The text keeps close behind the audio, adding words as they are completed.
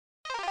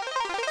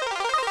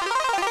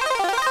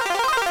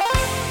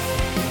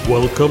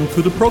Welcome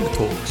to the Prog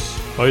Talks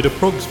by the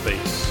Prog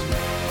Space.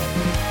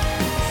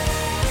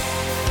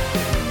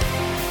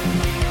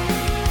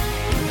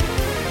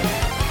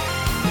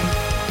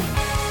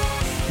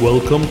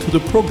 Welcome to the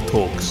Prog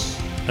Talks,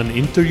 an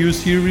interview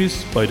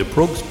series by the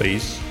Prog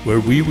Space where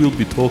we will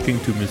be talking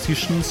to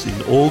musicians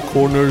in all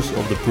corners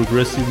of the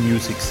progressive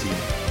music scene.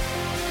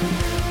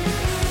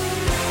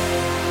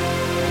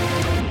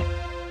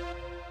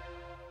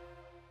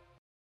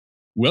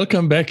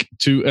 Welcome back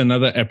to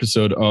another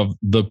episode of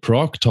the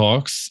Prog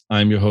Talks.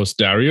 I'm your host,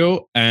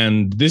 Dario,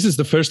 and this is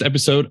the first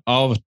episode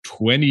of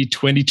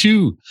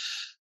 2022.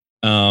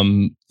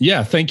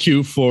 Thank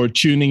you for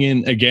tuning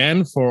in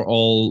again. For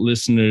all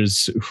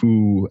listeners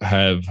who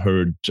have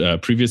heard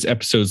previous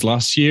episodes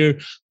last year,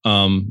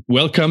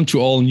 welcome to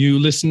all new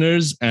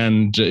listeners.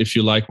 And if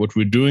you like what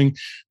we're doing,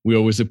 we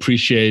always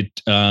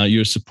appreciate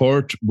your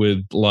support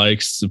with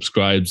likes,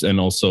 subscribes, and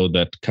also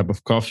that cup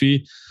of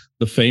coffee.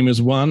 The famous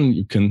one.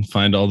 You can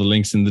find all the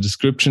links in the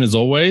description as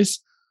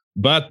always.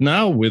 But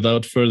now,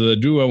 without further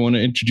ado, I want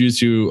to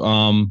introduce you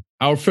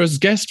our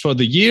first guest for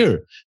the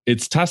year.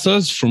 It's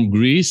Tassos from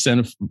Greece,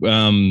 and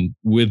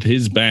with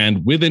his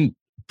band Within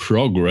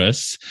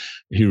Progress,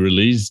 he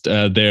released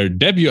their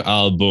debut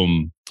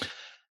album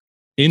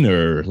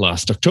Inner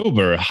last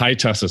October. Hi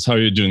Tassos, how are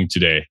you doing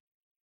today?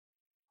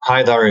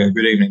 Hi Dario,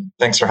 good evening.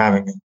 Thanks for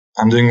having me.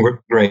 I'm doing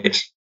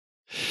great.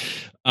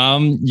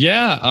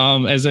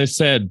 As I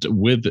said,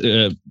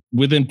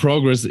 Within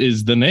Progress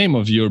is the name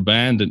of your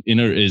band, and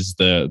Inner is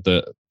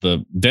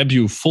the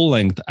debut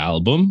full-length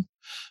album.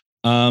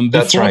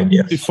 That's right,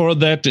 yes. Before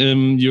that,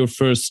 your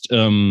first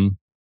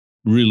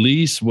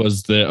release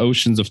was the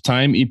Oceans of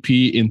Time EP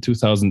in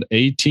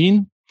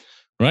 2018,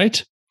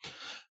 right?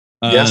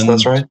 Yes,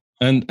 that's right.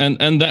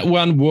 And that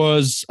one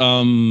was,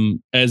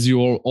 as you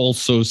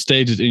also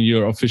stated in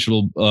your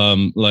official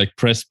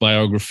press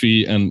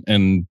biography,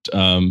 and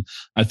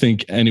I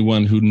think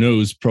anyone who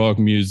knows prog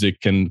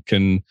music can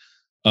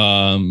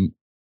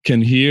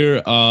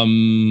hear.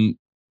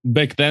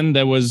 Back then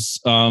there was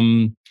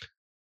on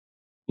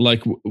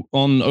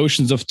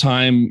Oceans of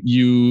Time,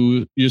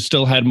 you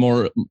still had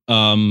more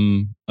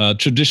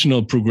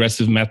traditional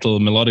progressive metal,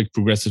 melodic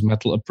progressive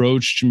metal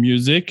approach to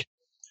music.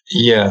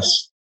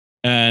 Yes.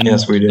 And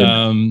yes, we did.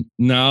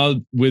 Now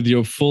with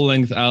your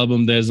full-length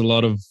album, there's a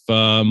lot of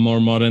more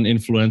modern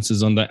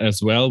influences on that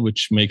as well,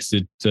 which makes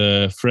it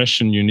fresh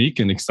and unique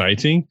and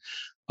exciting,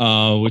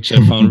 which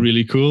I found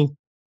really cool.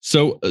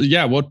 So,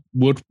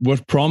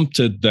 what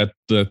prompted that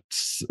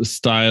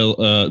style,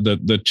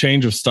 the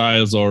change of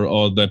styles,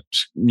 or that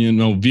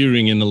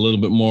veering in a little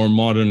bit more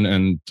modern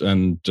and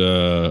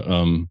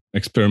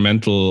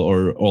experimental,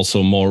 or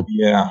also more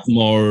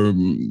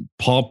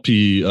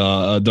poppy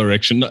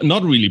direction?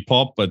 Not really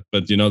pop, but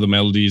the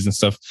melodies and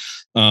stuff.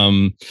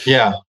 In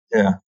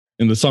the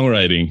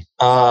songwriting.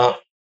 I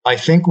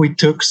think we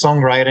took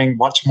songwriting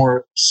much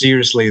more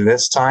seriously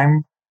this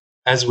time,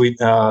 as we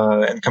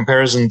in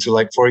comparison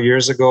to 4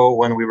 years ago,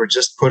 when we were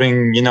just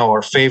putting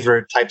our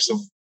favorite types of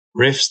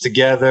riffs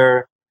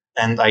together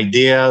and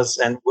ideas,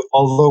 and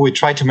although we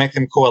tried to make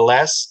them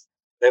coalesce,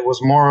 it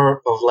was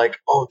more of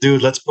oh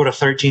dude, let's put a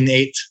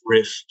 13/8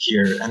 riff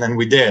here, and then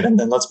we did, and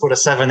then let's put a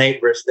 7/8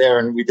 riff there,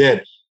 and we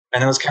did,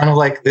 and it was kind of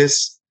like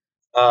this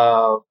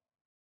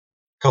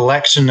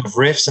collection of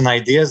riffs and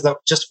ideas that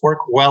just work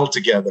well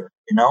together.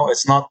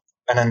 It's not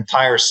an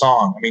entire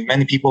song. I mean,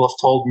 many people have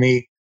told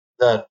me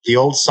that the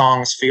old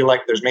songs feel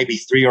like there's maybe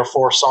 3 or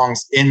 4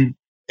 songs in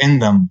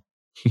them.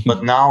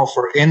 But now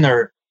for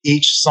Inner,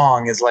 each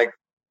song is like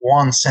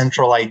one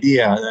central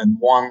idea and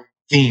one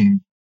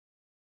theme.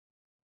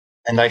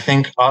 And I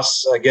think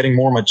us getting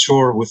more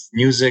mature with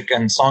music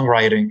and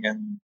songwriting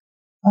and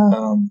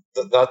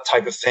that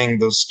type of thing,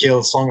 those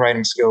skills,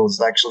 songwriting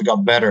skills, actually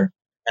got better.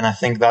 And I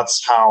think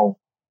that's how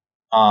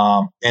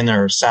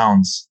Inner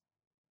sounds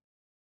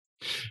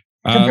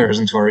in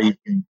comparison to our EP.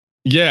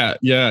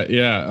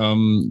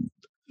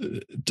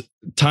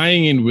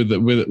 Tying in with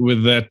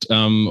that,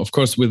 of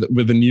course,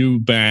 with a new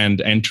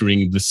band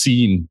entering the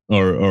scene,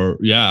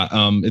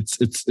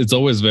 it's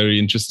always very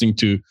interesting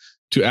to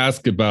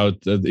ask about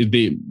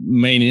the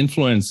main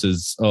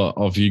influences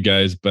of you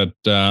guys. But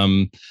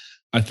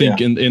I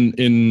think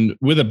in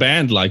with a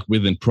band like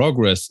Within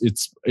Progress,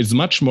 it's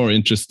much more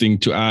interesting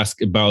to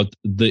ask about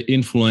the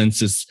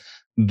influences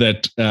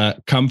that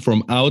come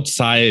from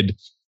outside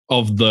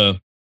of the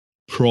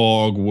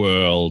prog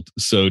world,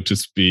 so to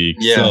speak.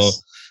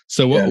 Yes.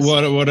 So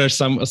what are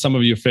some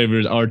of your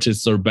favorite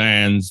artists or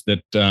bands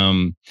that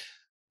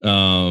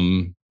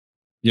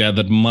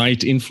that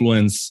might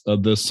influence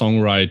the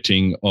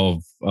songwriting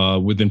of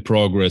Within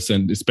Progress,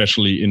 and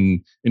especially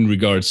in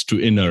regards to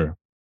Inner?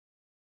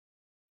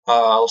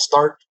 I'll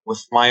start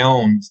with my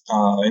own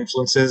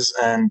influences,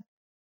 and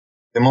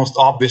the most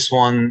obvious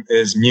one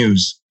is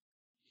Muse.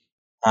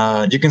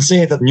 You can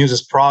say that Muse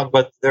is prog,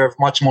 but they're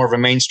much more of a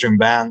mainstream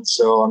band,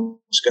 so I'm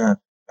just gonna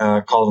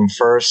call them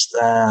first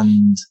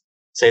and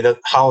say that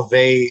how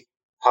they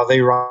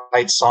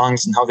write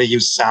songs and how they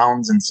use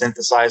sounds and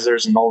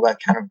synthesizers and all that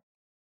kind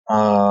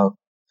of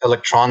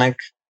electronic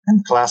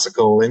and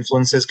classical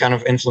influences kind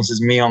of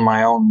influences me on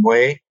my own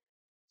way.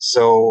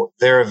 So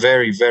they're a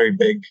very, very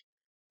big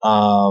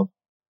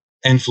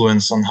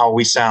influence on how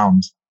we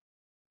sound.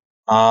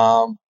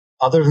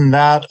 Other than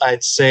that,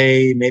 I'd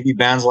say maybe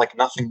bands like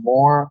Nothing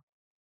More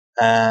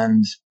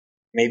and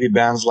maybe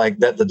bands like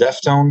the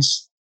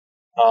Deftones,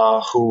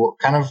 who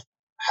kind of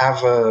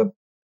have a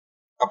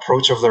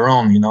approach of their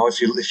own. You know,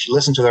 if you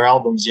listen to their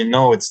albums, you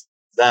know it's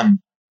them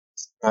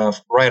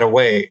right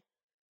away.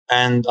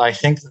 And I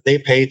think that they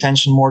pay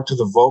attention more to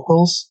the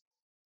vocals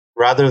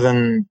rather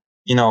than,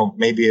 you know,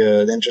 maybe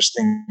an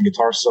interesting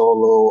guitar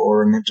solo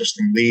or an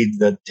interesting lead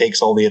that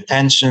takes all the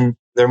attention.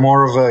 They're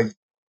more of a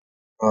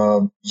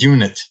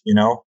unit, you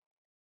know.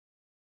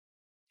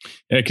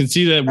 I can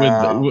see that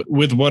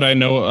with what I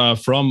know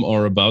from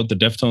or about the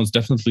Deftones.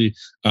 Definitely,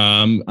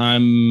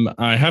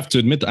 I have to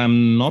admit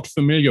I'm not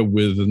familiar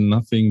with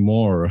Nothing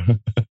More.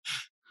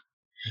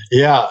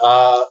 Yeah,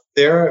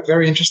 they're a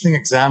very interesting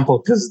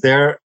example because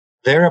they're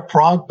a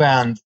prog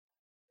band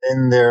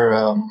in their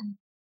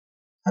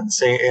I'd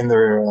say in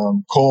their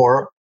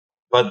core,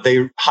 but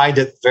they hide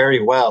it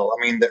very well.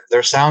 I mean,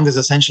 their sound is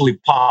essentially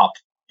pop,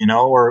 you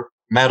know, or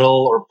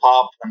metal or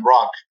pop and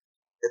rock.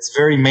 It's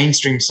very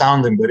mainstream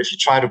sounding, but if you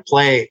try to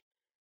play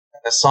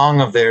a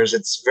song of theirs,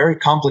 it's very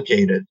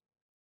complicated.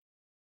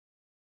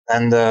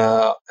 And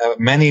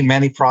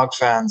many prog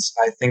fans,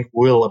 I think,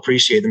 will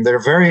appreciate them. They're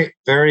very,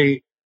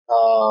 very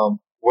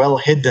well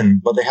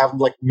hidden, but they have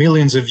like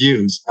millions of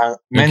views.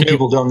 Many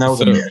people don't know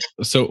them yet.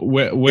 So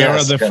where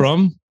are they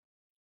from?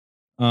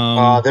 They're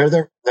I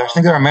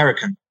think they're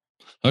American.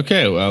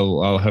 Okay,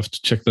 well, I'll have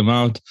to check them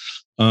out.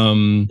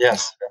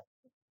 Yes.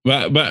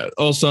 But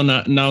also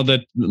now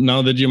that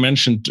you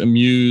mentioned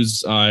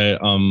Muse, I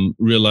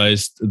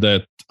realized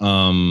that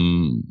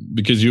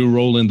because you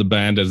roll in the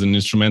band as an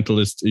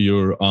instrumentalist,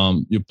 you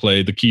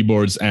play the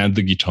keyboards and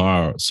the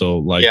guitar. So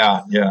like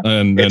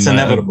and it's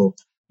inevitable.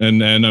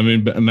 And I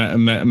mean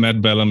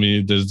Matt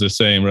Bellamy does the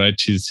same, right?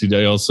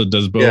 He also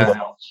does both.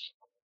 Yeah.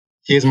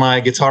 He's my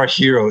guitar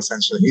hero,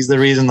 essentially. He's the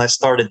reason I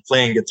started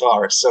playing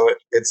guitar. So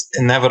it's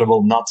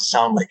inevitable not to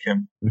sound like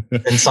him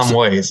in some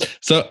ways.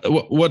 So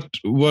what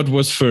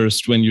was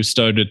first when you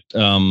started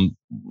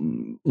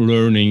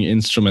learning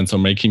instruments or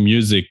making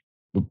music?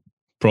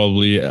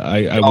 Probably,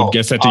 I would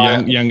guess at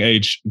a young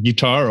age,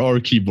 guitar or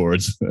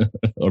keyboards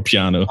or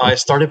piano. I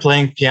started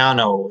playing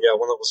piano, when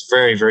I was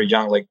very, very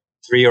young, like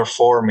 3 or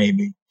 4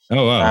 maybe.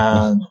 Oh,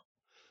 wow.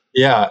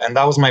 And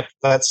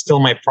that's still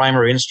my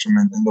primary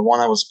instrument and the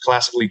one I was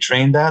classically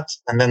trained at.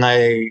 And then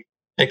I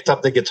picked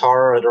up the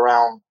guitar at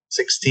around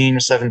 16 or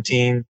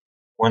 17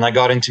 when I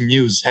got into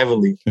Muse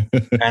heavily.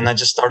 And I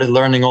just started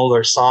learning all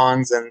their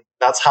songs. And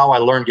that's how I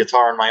learned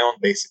guitar on my own,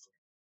 basically.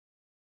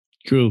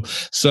 Cool.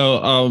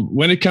 So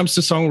when it comes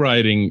to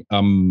songwriting,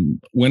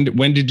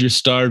 when did you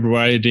start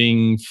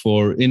writing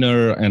for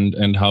Inner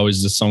and how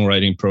is the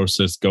songwriting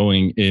process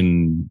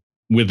going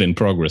within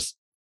Progress?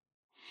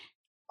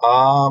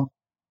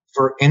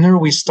 For Inner,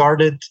 we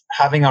started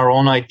having our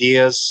own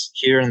ideas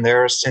here and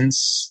there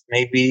since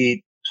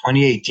maybe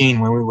 2018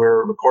 when we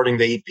were recording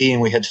the EP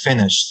and we had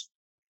finished.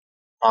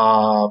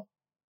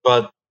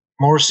 But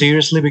more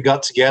seriously, we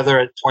got together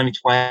at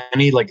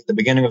 2020, like at the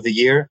beginning of the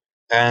year,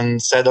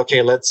 and said,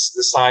 okay, let's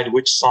decide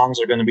which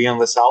songs are going to be on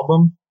this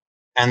album.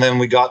 And then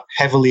we got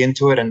heavily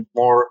into it and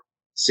more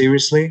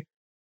seriously.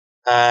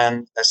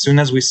 And as soon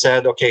as we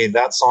said, okay,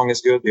 that song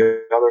is good,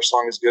 the other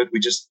song is good,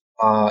 we just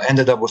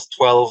ended up with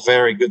 12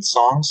 very good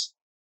songs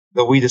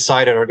that we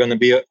decided are going to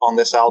be on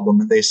this album.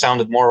 And they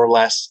sounded more or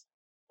less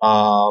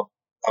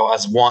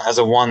as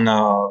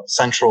one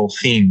central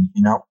theme,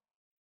 you know?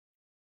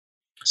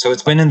 So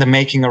it's been in the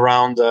making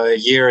around a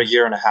year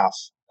and a half,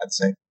 I'd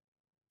say.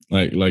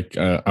 Like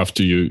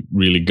after you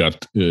really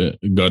got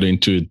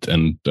into it,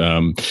 and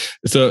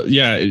so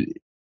yeah,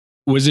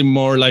 was it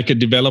more like a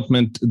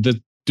development?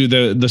 Do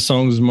the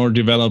songs more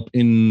develop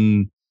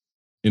in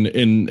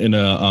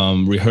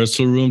a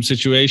rehearsal room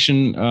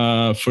situation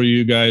for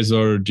you guys,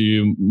 or do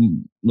you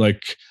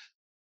like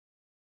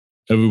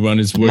everyone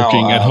is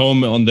working at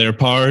home on their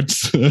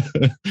parts?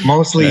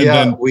 Mostly,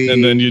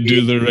 and then you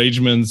do the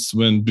arrangements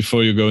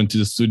before you go into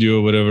the studio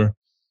or whatever.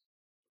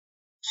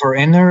 For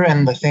Inner,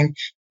 and I think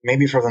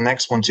maybe for the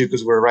next one too,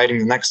 because we're writing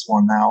the next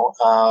one now.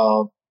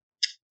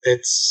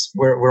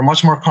 We're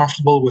much more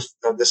comfortable with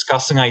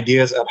discussing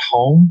ideas at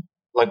home.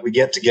 Like we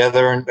get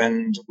together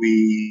and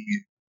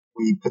we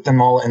put them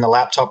all in the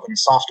laptop and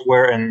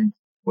software and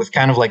with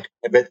kind of like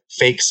a bit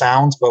fake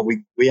sounds, but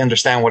we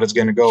understand what it's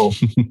going to go,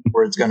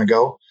 where it's going to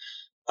go.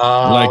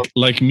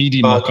 Like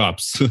MIDI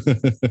mockups.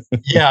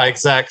 Yeah,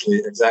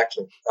 exactly.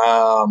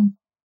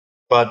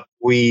 But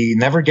we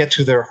never get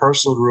to the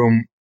rehearsal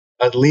room,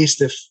 at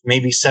least if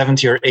maybe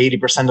 70 or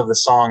 80% of the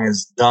song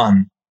is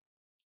done.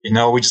 You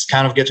know, we just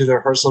kind of get to the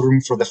rehearsal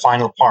room for the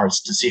final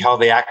parts to see how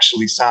they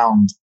actually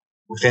sound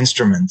with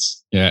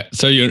instruments. Yeah.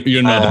 So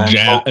you're not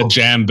a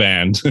jam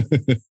band.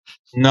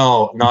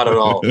 No, not at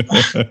all.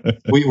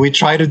 we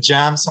try to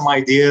jam some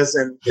ideas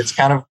and it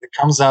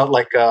comes out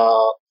like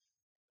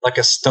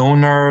a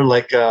stoner,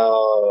 like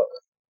a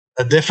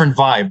a different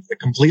vibe, a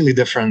completely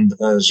different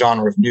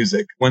genre of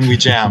music when we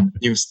jam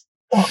new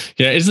stuff.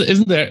 Yeah,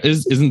 isn't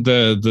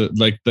the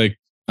like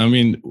I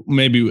mean,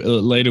 maybe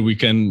later we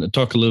can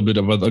talk a little bit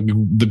about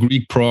the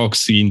Greek prog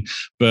scene,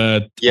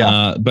 but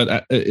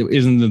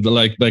isn't it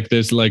like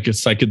there's like a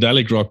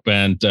psychedelic rock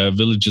band,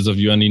 Villages of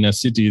Ioannina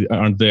City,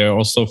 aren't there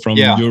also from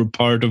your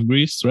part of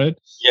Greece, right?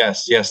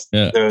 Yes.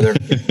 Yeah. They're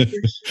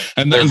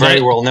and they're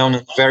very well known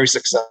and very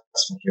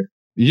successful here.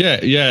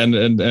 Yeah,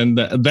 and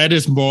that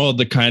is more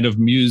the kind of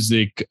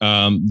music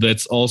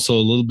that's also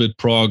a little bit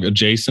prog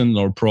adjacent,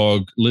 or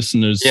prog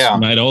listeners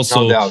might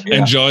also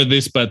enjoy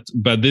this, but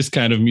this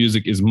kind of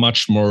music is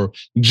much more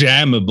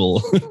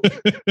jammable.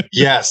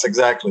 Yes,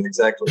 exactly.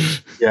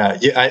 Yeah,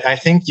 I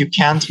think you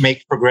can't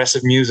make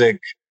progressive music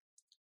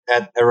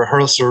at a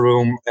rehearsal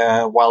room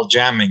while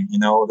jamming. You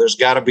know, there's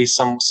got to be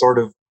some sort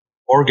of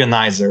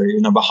organizer, you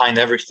know, behind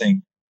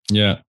everything.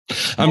 Yeah,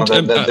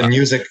 the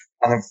music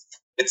kind of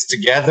fits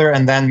together,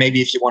 and then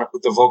maybe if you want to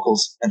put the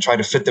vocals and try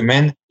to fit them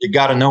in, you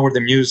got to know where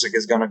the music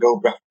is going to go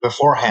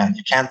beforehand.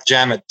 You can't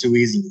jam it too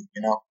easily,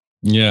 you know.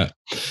 Yeah.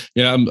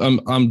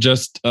 I'm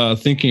just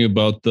thinking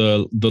about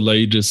the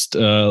latest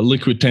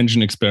Liquid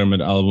Tension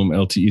Experiment album,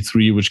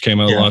 LTE3, which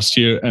came out last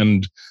year,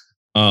 and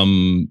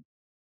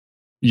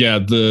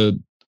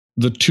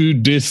the two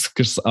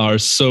discs are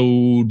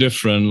so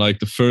different. Like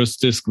the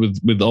first disc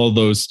with all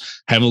those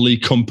heavily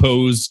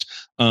composed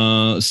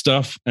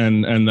stuff,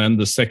 and then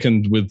the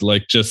second with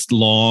like just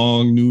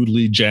long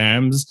noodly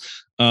jams,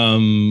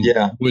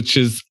 which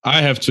is,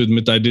 I have to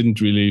admit, I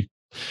didn't really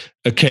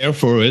care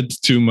for it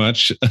too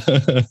much.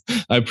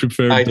 I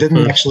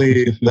didn't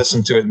actually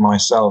listen to it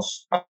myself.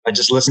 I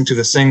just listened to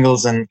the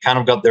singles and kind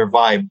of got their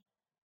vibe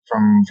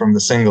from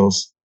the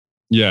singles.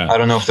 Yeah, I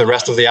don't know if the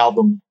rest of the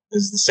album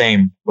is the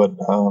same, but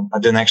I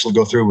didn't actually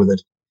go through with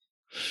it.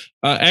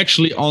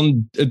 Actually,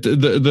 on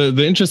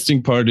the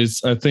interesting part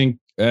is, I think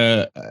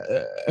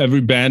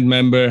every band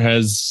member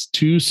has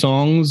 2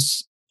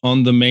 songs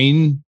on the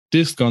main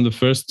disc, on the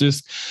first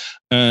disc,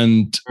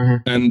 and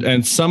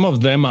some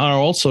of them are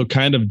also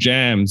kind of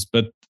jams,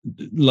 but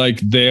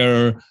like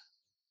they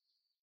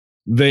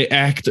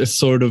act as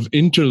sort of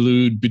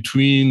interlude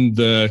between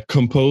the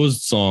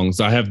composed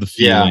songs. I have the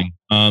feeling,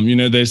 you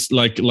know, there's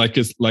like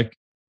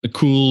a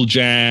cool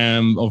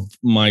jam of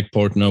Mike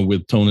Portnoy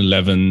with Tony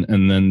Levin,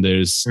 and then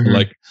there's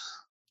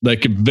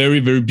like a very,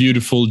 very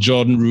beautiful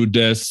Jordan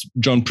Rudess,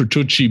 John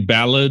Petrucci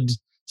ballad,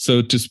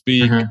 so to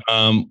speak,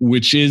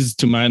 which is,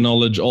 to my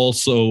knowledge,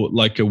 also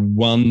like a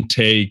one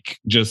take,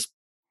 just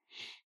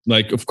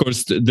like, of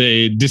course,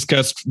 they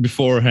discussed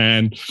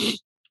beforehand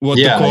what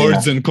the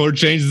chords and chord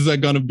changes are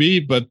going to be,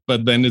 but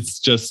then it's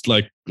just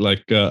like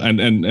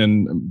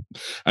and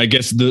I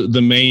guess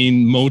the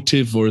main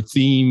motive or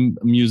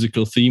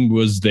musical theme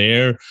was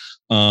there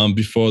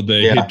before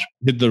they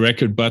hit the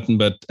record button.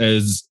 But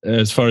as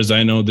far as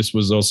I know, this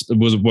was also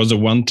was a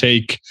one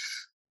take,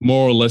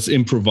 more or less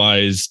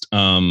improvised,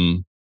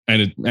 and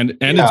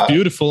it's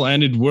beautiful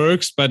and it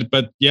works. But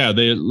yeah,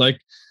 they like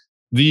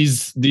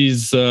these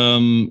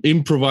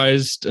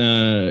improvised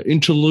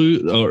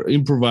interlude or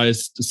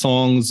improvised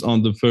songs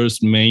on the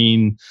first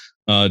main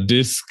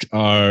disc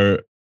are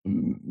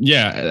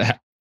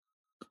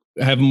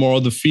have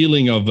more the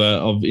feeling of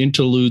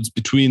interludes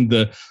between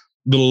the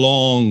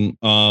long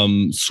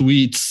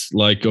suites,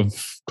 like, of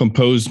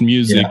composed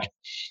music.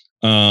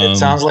 It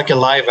sounds like a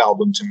live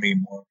album to me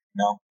more,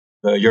 you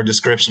know, your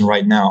description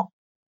right now,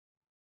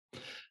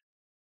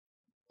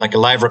 like a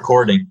live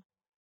recording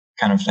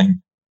kind of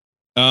thing.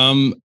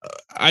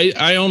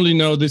 I only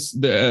know this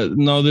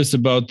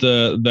about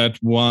that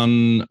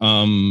one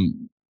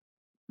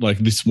like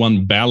this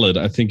one ballad.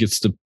 I think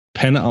it's the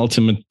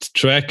penultimate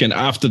track, and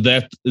after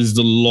that is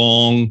the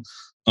long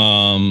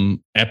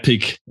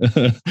epic.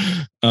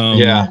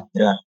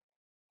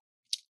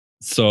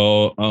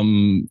 So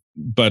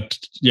but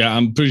yeah,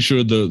 I'm pretty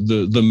sure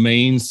the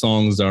main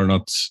songs are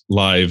not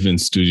live in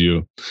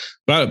studio,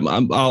 but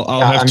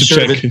I'll have to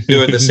check. I'm sure they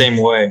do it the same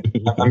way.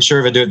 I'm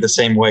sure they do it the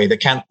same way. They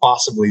can't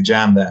possibly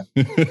jam that.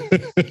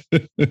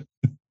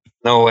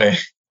 No way.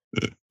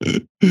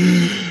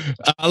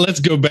 Let's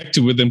go back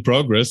to Within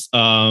Progress.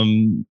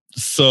 You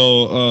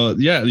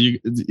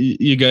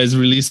guys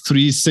released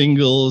 3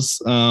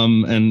 singles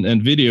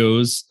and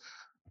videos.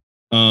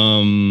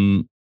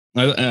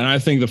 I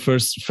think the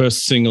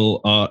first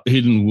single,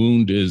 "Hidden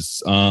Wound,"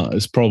 is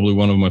probably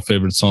one of my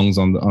favorite songs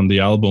on the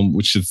album,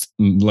 which is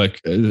like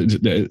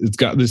it's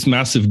got this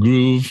massive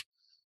groove,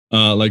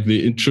 like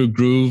the intro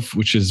groove,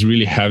 which is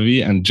really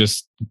heavy and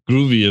just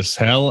groovy as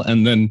hell.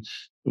 And then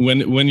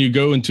when you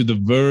go into the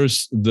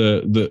verse,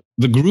 the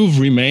groove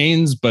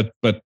remains, but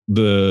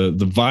the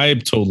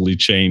vibe totally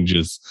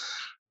changes,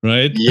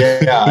 right?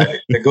 Yeah,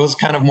 it goes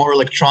kind of more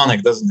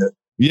electronic, doesn't it?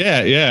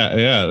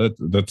 Yeah.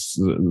 That's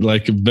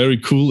like a very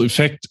cool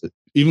effect.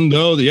 Even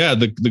though,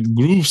 the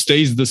groove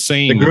stays the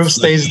same. The groove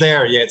stays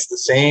there. Yeah, it's the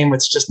same.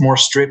 It's just more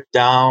stripped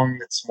down.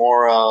 It's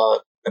more a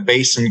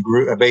bass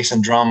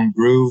and drum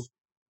groove,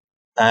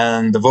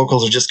 and the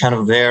vocals are just kind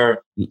of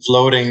there,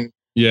 floating.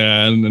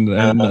 Yeah,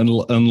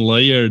 and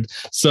layered.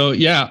 So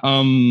yeah,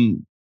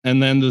 and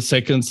then the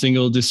second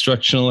single,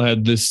 Destructional,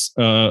 had this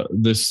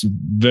this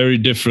very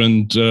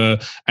different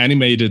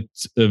animated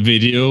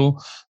video,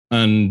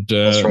 and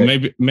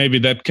right. maybe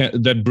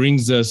that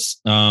brings us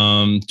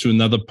to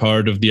another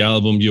part of the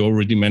album. You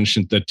already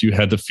mentioned that you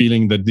had the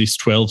feeling that these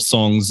 12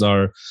 songs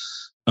are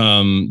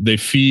they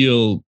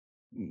feel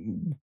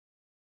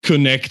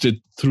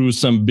connected through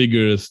some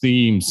bigger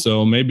themes.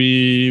 So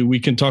maybe we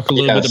can talk a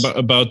little bit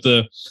about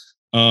the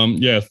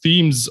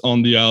themes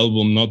on the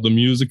album, not the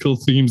musical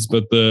themes,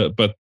 but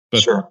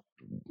sure.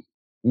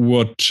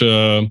 What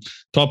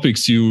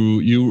topics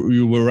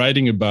you were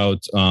writing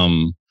about.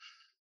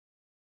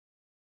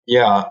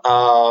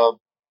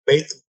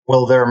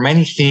 Well, there are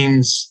many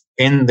themes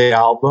in the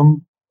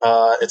album.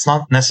 It's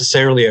not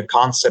necessarily a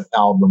concept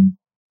album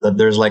that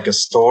there's like a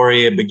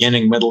story, a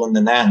beginning, middle, and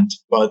an end,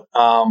 but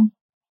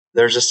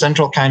there's a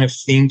central kind of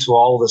theme to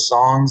all the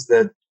songs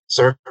that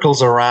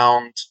circles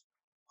around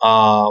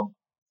our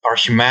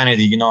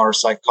humanity, you know, our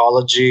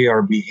psychology,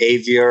 our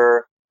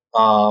behavior,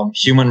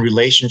 human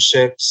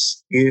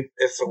relationships. If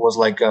it was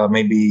like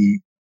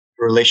maybe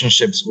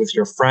relationships with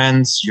your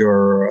friends,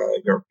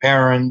 your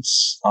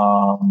parents,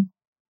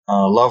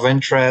 love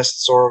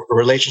interests, or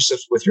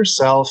relationships with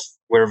yourself,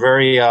 we're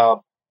very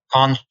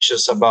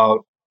conscious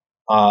about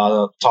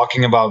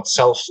talking about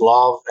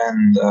self-love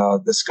and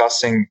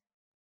discussing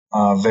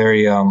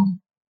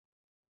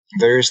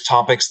various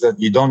topics that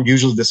you don't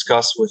usually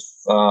discuss with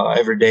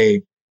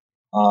everyday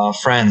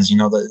friends, you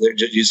know, that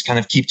you just kind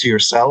of keep to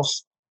yourself.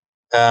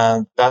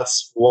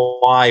 That's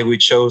why we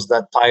chose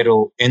that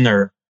title,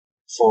 Inner,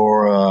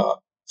 for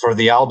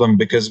the album,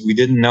 because we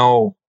didn't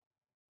know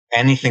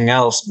anything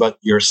else but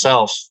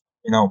yourself,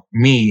 you know,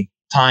 me,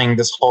 tying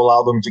this whole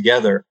album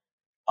together.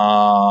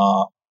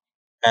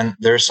 And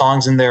there are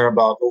songs in there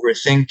about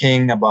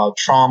overthinking, about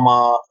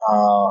trauma,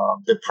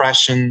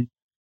 depression,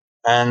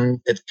 and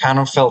it kind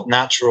of felt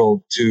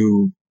natural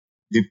to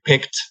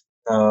depict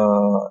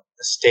a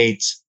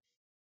state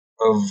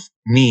of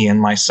me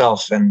and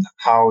myself and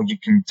how you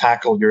can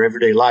tackle your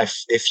everyday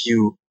life if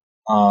you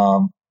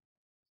are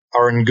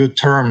in good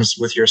terms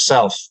with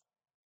yourself,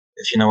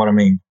 if you know what I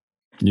mean.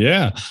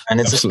 Yeah. And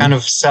it's absolutely. a kind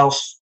of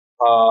self,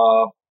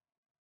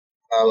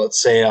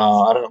 let's say,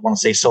 I don't want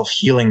to say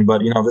self-healing,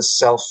 but, you know, this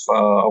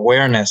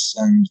self-awareness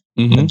and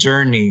a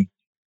journey.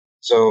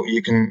 So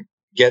you can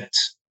get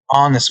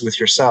honest with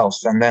yourself.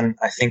 And then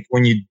I think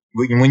when you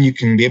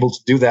can be able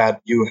to do that,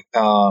 you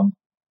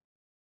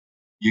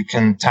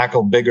can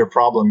tackle bigger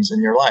problems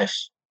in your life.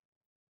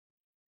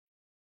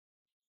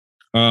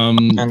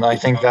 And I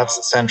think that's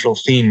the central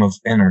theme of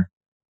Inner.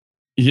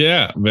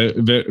 Yeah, very,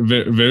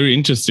 very, very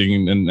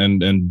interesting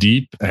and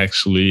deep,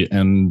 actually.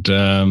 And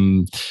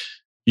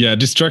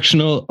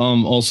Destructional.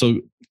 Also,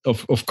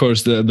 of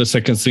course, the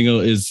second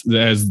single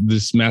has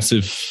this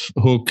massive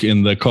hook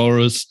in the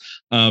chorus,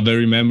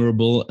 very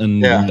memorable,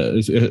 and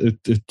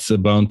it's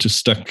bound to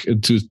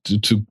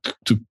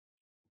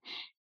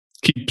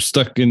keep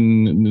stuck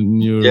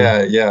in your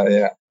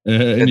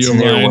in your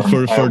mind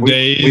for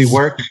days. We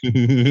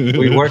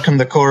work on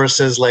the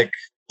choruses like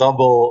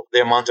double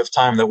the amount of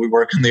time that we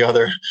work on the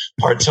other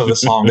parts of the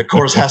song. The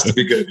chorus has to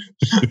be good.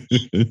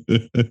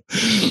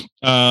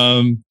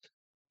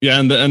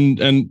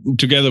 And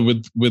together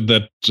with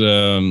that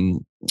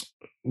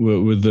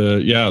with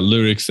the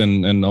lyrics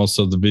and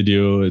also the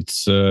video,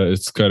 it's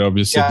quite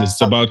obvious that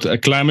it's about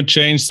climate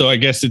change. So I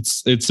guess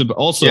it's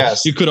also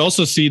you could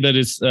also see that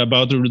it's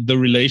about the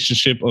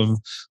relationship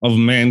of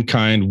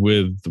mankind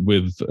with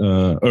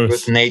Earth,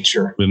 with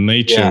nature.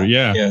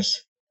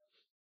 Yes.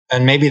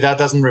 And maybe that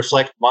doesn't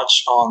reflect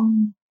much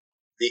on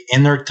the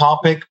inner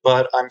topic,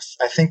 but I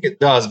think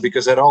it does,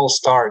 because it all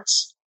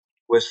starts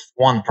with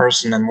one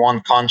person and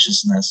one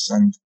consciousness,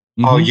 and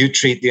how you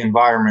treat the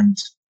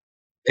environment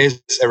is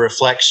a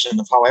reflection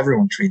of how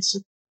everyone treats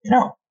it. You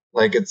know,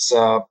 like it's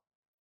not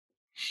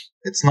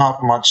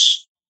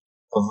much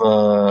of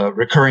a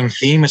recurring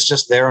theme. It's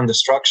just there on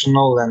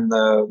Destructional, and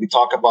we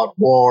talk about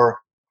war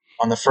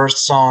on the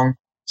first song,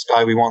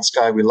 Sky We Want,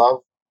 Sky We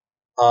Love.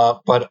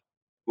 But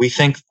we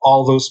think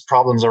all those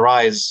problems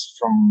arise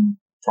from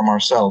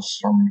ourselves,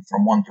 from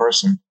one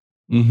person.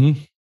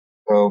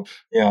 So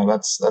yeah,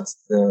 that's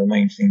the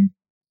main theme.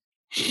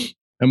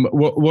 And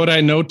what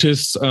I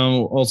noticed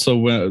also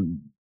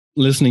when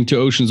listening to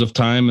Oceans of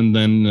Time and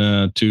then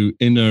to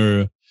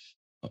Inner,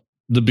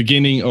 the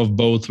beginning of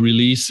both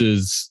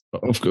releases,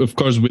 of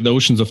course, with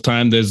Oceans of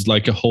Time, there's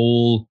like a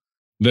whole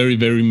very,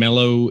 very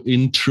mellow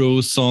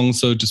intro song,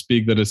 so to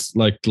speak, that is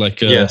like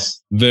a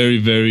very,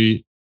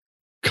 very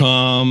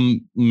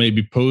calm,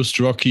 maybe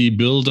post-rocky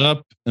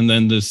build-up, and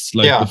then this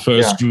the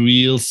first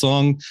real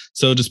song,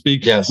 so to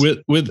speak.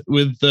 With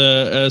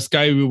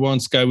Sky We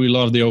Want, Sky We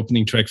Love, the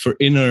opening track for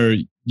Inner,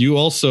 you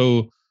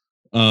also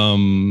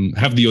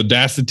have the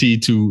audacity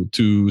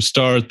to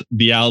start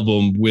the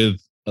album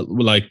with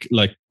like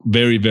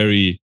very,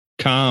 very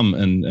calm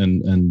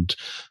and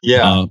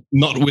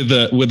not with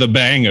a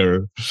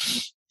banger.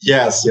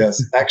 Yes.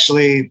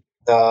 Actually,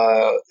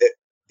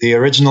 the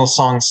original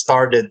song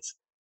started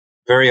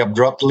very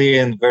abruptly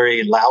and very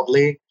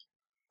loudly.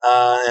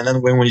 And then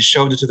when we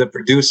showed it to the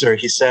producer,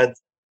 he said,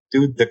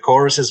 "Dude, the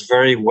chorus is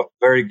very,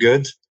 very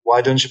good. Why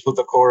don't you put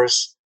the chorus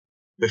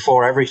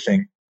before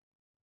everything?"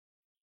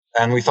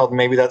 And we thought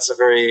maybe that's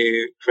a very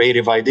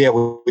creative idea.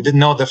 We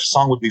didn't know the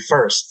song would be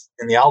first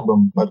in the album,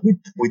 but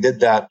we did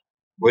that.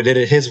 We did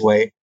it his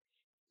way,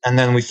 and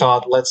then we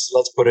thought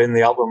let's put it in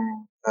the album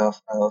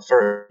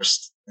first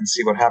and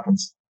see what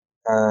happens.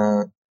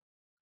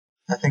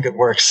 I think it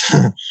works.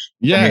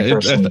 Yeah,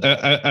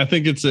 I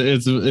think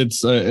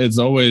it's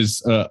always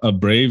a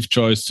brave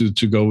choice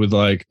to go with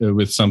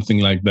with something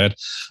like that.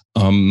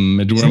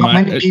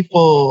 Not many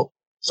people.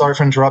 Sorry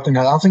for interrupting.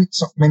 I don't think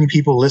so many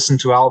people listen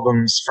to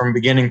albums from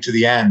beginning to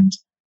the end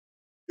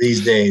these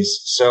days.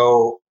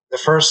 So the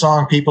first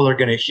song people are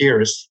going to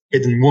hear is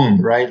Hidden Wound,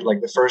 right?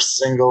 Like the first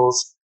singles,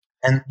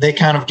 and they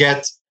kind of get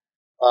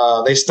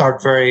they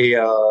start very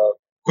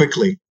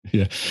quickly.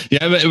 Yeah.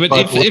 But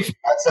if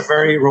that's a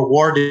very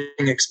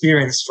rewarding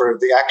experience for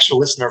the actual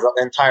listener of the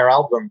entire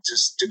album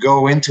to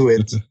go into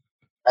it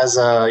as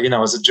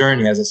a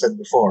journey, as I said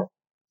before.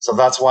 So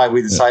that's why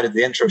we decided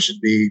the intro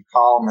should be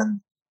calm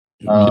and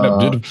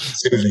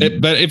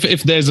but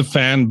if there's a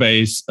fan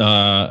base,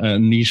 a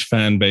niche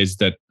fan base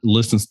that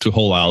listens to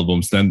whole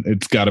albums, then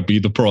it's got to be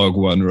the prog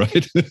one,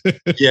 right?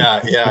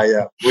 Yeah.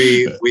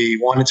 We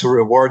wanted to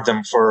reward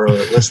them for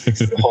listening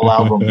to the whole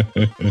album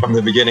from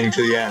the beginning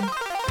to the end.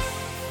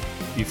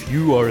 If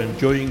you are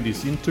enjoying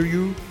this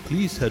interview,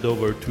 please head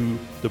over to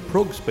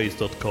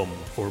theprogspace.com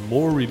for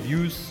more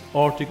reviews,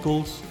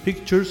 articles,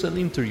 pictures and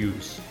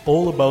interviews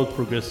all about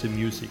progressive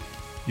music.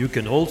 You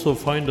can also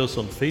find us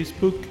on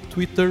Facebook,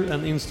 Twitter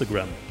and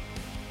Instagram.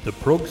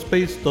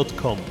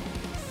 theprogspace.com.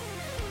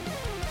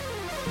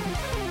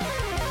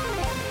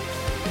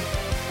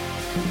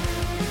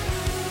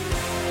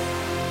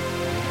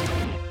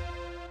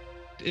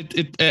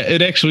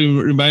 It actually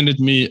reminded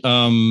me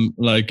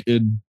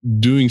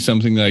doing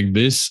something like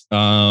this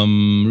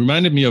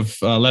reminded me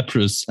of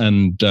Leprous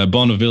and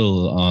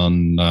Bonneville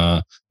on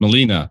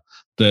Melina.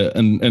 That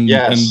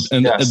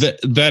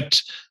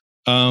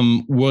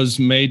was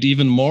made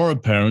even more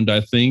apparent,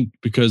 I think,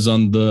 because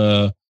on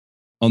the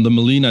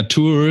Melina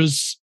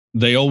tours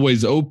they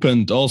always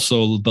opened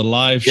also the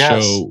live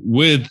show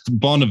with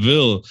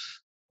Bonneville,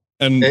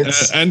 and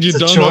you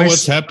don't know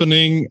what's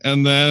happening,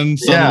 and then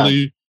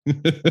suddenly.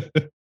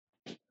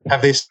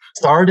 Have they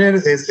started?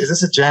 Is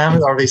this a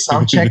jam? Are they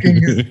sound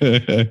checking?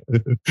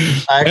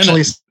 I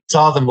actually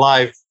saw them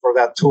live for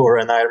that tour,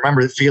 and I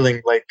remember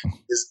feeling like,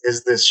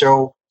 is this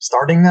show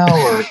starting now,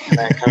 or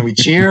can we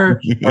cheer?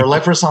 Or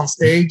Leprous on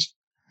stage?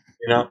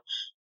 You know?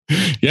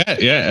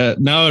 Yeah.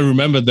 Now I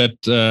remember that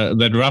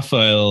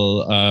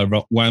Raphael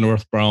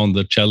Weinroth Brown,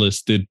 the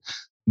cellist,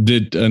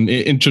 did an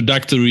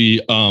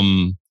introductory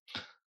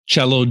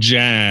cello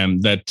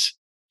jam that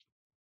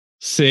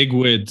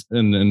segued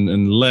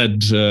and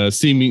led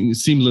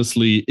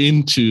seamlessly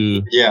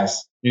into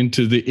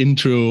the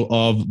intro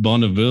of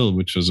Bonneville,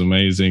 which was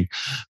amazing.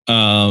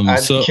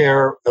 I'd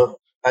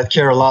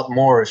care a lot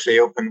more if they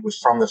opened with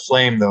From the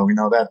Flame, though. You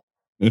know, that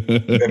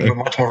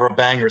much more of a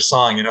banger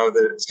song. You know,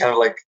 that it's kind of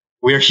like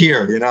we're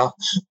here. You know.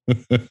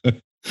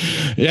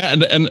 Yeah,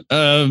 and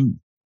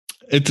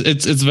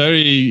it's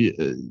very.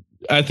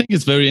 I think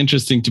it's very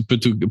interesting to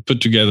put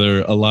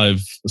together a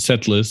live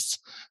set list.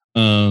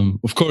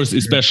 Of course,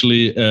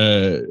 especially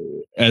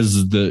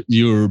as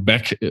your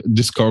back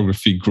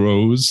discography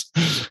grows,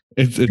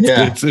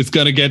 it's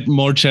gonna get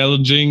more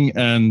challenging.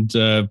 And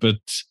but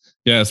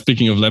yeah,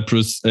 speaking of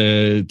Leprous,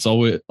 it's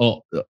always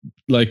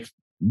like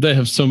they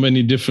have so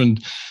many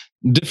different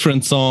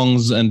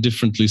songs and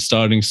differently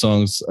starting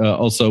songs.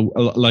 Also,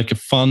 like a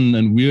fun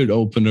and weird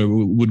opener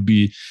would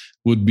be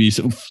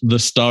the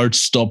Start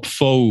Stop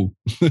Foe.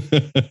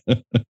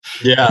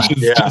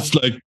 Just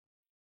like.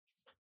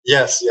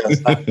 Yes.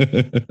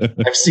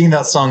 I've seen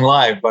that song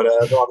live, but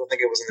I don't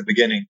think it was in the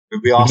beginning. It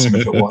would be awesome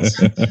if it was.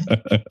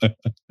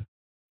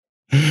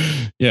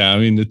 Yeah, I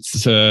mean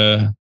it's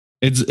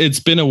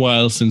been a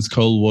while since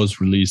Cold was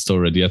released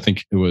already. I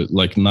think it was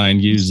like 9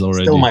 years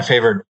already. Still my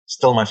favorite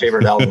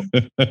album.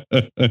 It's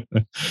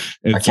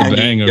I can't a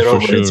banger get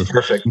over for it. Sure. It's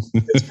perfect.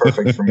 It's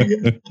perfect for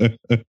me.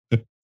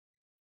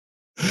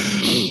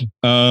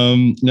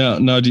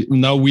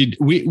 Now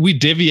we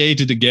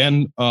deviated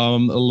again a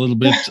little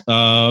bit,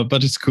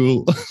 but it's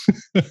cool.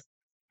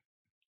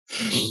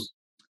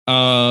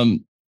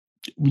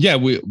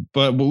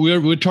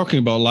 We're talking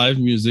about live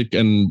music,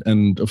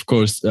 and of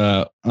course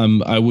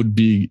I would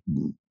be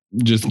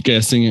just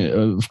guessing.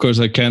 Of course,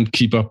 I can't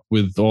keep up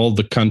with all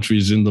the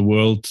countries in the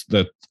world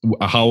that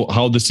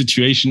how the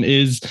situation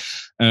is.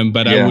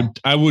 But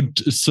I would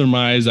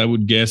surmise, I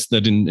would guess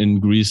that in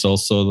Greece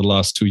also the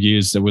last 2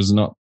 years there was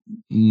not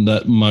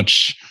that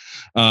much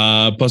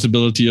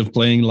possibility of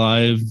playing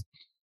live.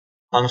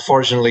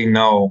 Unfortunately,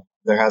 no,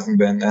 there hasn't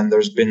been, and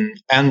there's been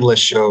endless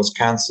shows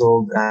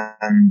canceled,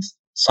 and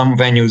some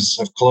venues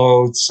have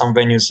closed, some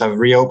venues have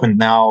reopened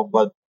now,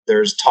 but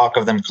there's talk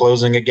of them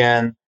closing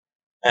again,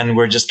 and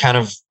we're just kind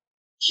of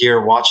here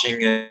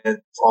watching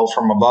it all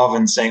from above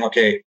and saying,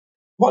 okay,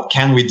 what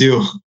can we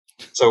do?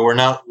 So we're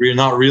not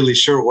really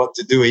sure what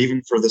to do,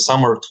 even for the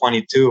summer of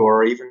 22,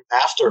 or even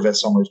after the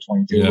summer of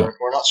 22. Yeah.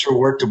 We're not sure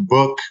where to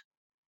book,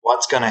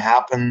 what's going to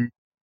happen.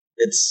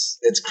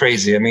 It's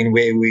crazy. I mean,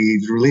 we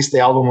released the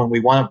album and we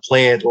want to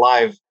play it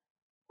live.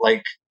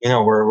 Like,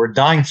 we're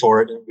dying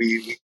for it, and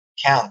we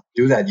can't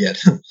do that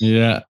yet.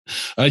 Yeah.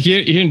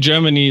 Here in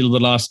Germany, the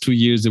last 2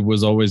 years, it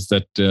was always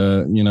that,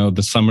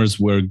 the summers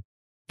were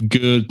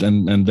good,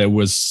 and there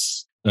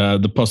was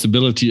the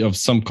possibility of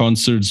some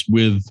concerts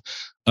with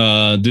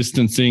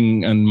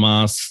distancing and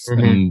masks,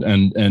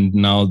 and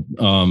now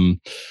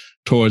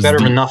towards better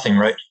than nothing,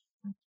 right?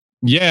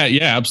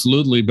 Yeah,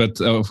 absolutely.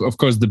 But of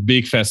course, the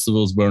big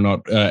festivals were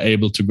not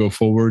able to go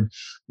forward,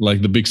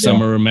 like the big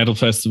summer metal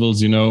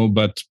festivals,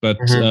 But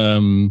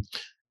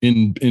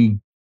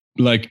in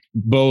like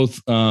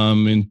both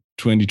in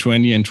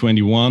 2020 and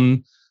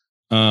 21,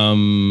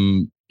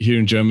 here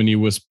in Germany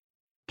was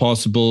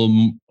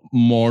possible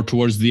more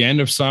towards the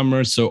end of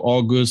summer, so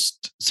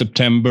August,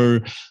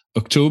 September,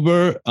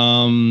 October.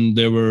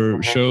 There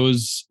were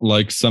shows,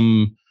 like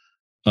some.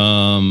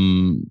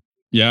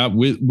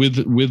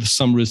 With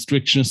some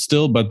restrictions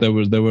still, but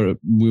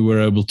we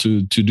were able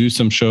to do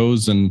some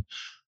shows, and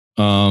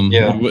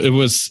it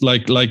was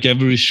like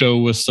every show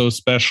was so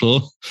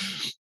special.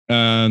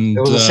 And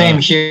it was the same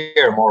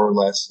here, more or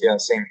less. Yeah,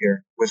 same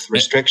here with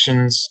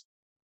restrictions.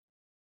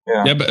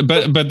 Yeah,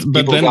 but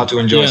people then got to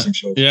enjoy some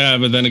shows. Yeah,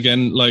 but then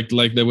again, like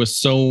there were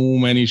so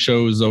many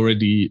shows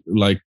already,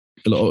 like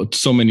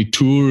so many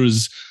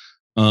tours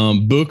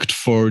booked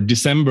for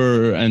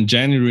December and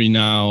January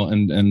now,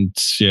 and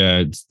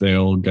they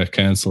all got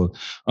canceled.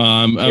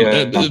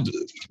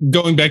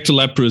 Going back to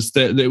Leprous,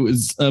 it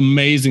was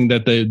amazing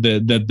that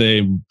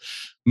they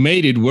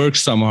made it work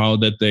somehow,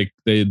 that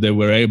they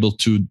were able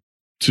to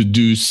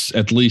do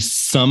at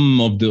least some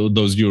of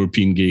those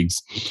European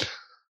gigs.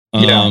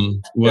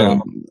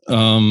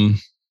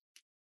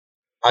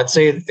 I'd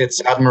say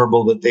it's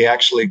admirable that they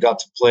actually got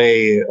to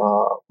play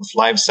with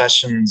live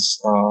sessions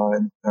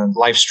and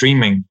live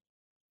streaming.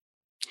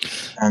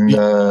 And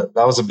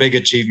that was a big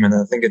achievement.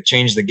 I think it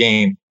changed the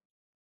game.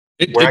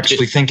 We're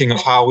actually thinking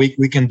of how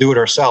we can do it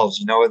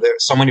ourselves.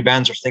 So many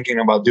bands are thinking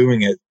about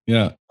doing it.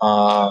 Yeah.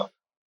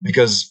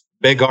 Because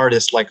big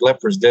artists like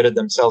Leprous did it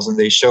themselves, and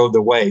they showed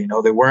the way.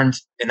 They weren't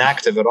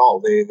inactive at all.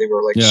 They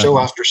were like show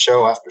after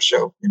show after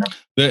show.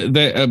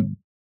 They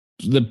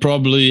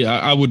probably,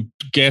 I would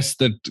guess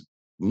that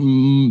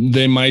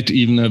they might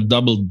even have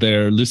doubled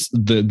their list,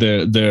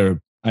 their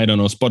I don't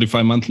know,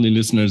 Spotify monthly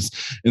listeners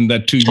in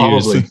that 2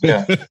 years.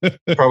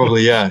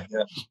 Probably, yeah.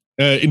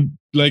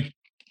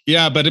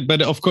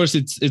 But of course,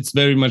 it's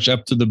very much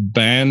up to the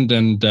band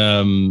and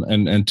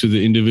to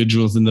the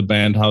individuals in the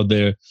band, how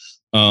they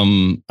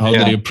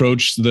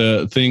approach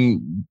the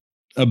thing.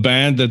 A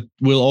band that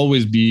will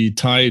always be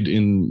tied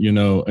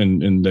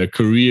in their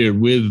career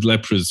with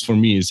Leprous for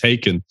me is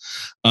Haken,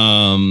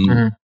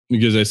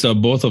 because I saw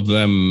both of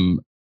them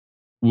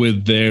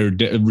with their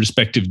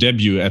respective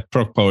debut at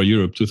Prog Power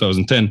Europe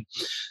 2010,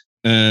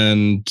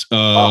 and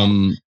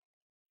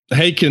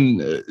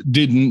Haken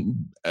didn't,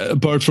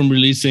 apart from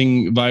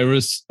releasing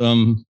Virus,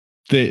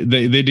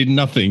 they did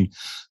nothing,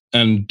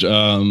 and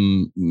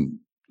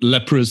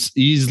Leprous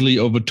easily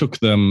overtook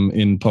them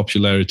in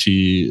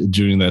popularity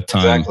during that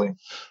time. Exactly.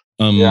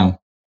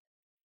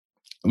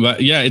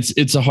 But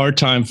it's a hard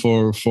time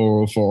for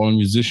all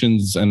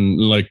musicians, and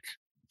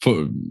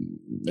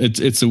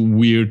it's a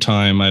weird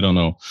time. I don't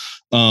know,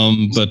 I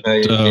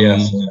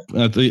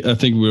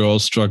think we're all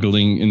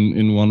struggling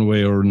in one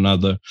way or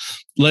another.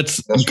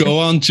 Let's go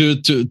on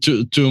to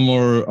a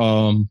more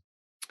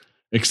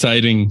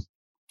exciting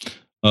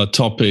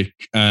topic,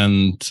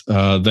 and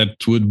that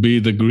would be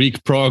the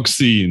Greek prog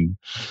scene.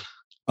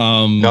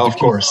 Of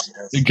course,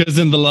 yes. Because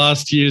in the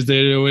last years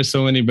there were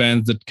so many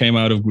bands that came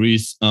out of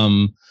Greece.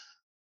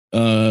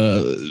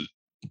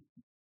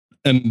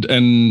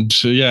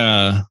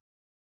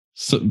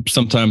 So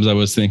sometimes I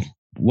was thinking,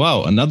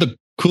 wow, another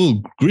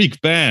cool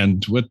Greek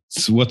band.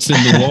 What's in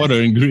the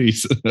water in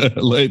Greece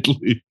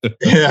lately?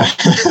 Yeah.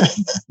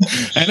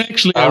 And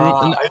actually,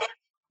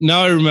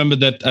 now I remember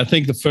that I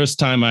think the first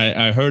time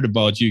I heard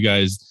about you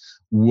guys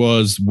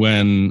was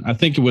when I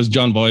think it was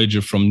John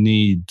Voyager from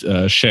Need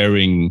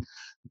sharing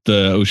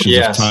the Oceans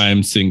of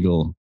Time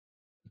single.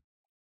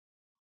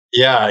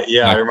 Yeah,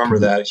 I remember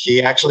that.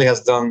 He actually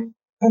has done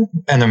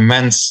an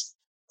immense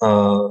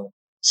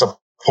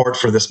support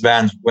for this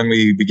band when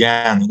we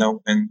began,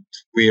 and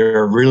we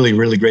are really,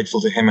 really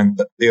grateful to him and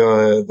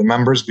the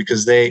members,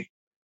 because they're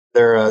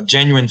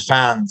genuine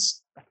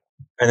fans,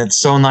 and it's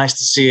so nice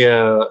to see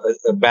a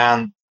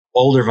band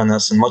older than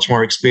us and much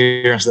more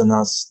experienced than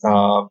us,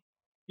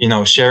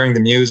 sharing the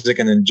music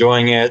and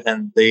enjoying it.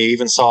 And they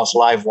even saw us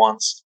live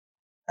once,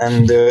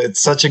 and it's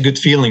such a good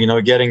feeling,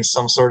 getting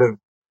some sort of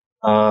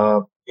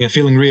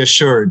feeling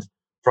reassured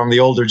from the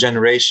older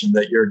generation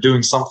that you're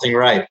doing something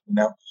right,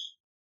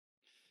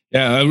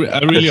 Yeah,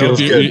 I really hope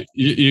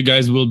you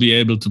guys will be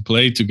able to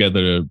play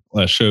together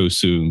a show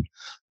soon.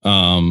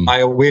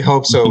 We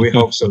hope so. We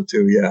hope so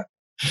too. Yeah.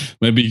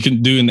 Maybe you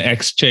can do an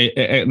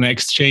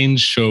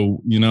exchange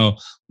show.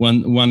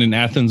 One in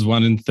Athens,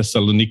 one in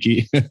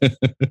Thessaloniki.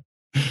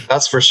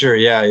 That's for sure.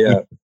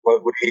 Yeah.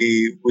 But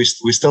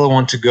we still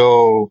want to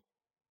go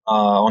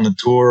on a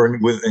tour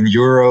in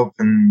Europe,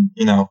 and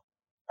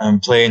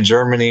play in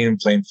Germany and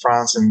play in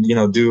France, and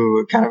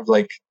do kind of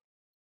like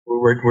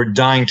we're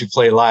dying to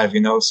play live.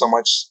 So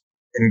much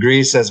in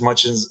Greece as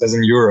much as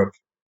in Europe,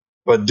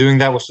 but doing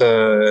that with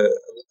a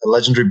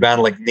legendary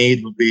band like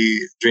Need would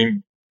be a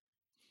dream.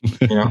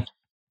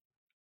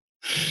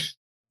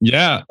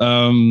 Yeah.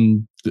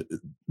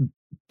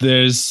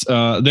 There's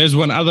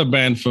one other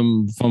band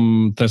from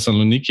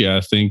Thessaloniki,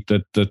 I think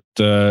that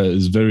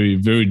is very,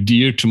 very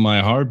dear to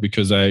my heart,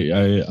 because but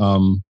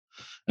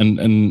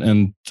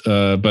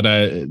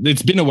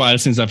it's been a while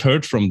since I've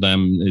heard from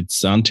them.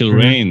 It's Until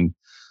Rain.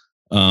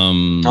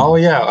 Oh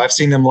yeah, I've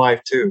seen them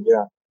live too.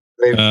 Yeah,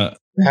 they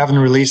haven't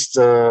released.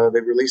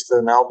 They released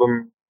an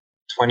album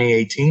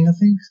 2018, I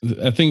think.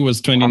 I think it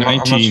was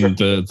 2019. I'm not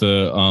sure.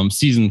 The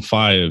season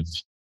 5,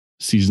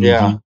 season.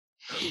 Yeah.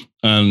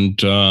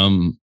 And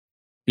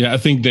I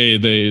think they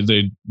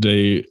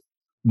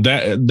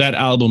that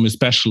album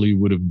especially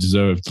would have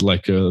deserved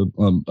like a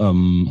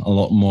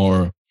lot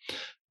more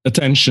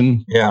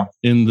attention. Yeah.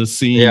 In the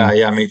scene.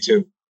 Yeah, me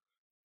too.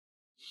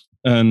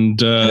 And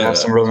they have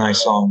some really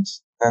nice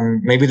songs.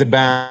 And maybe the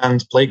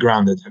band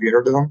Playgrounded. Have you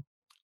heard of them?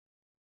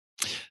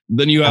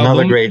 The new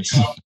Another album. great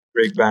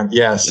band.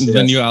 Yes.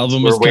 The new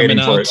album is coming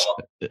out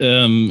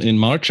in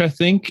March, I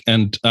think,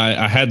 and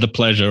I had the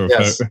pleasure of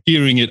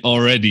hearing it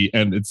already,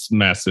 and it's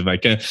massive. I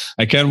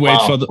can't wait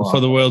for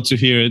the world to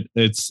hear it.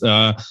 It's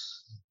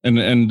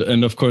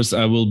and of course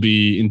I will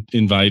be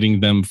inviting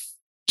them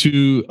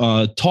to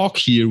talk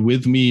here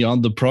with me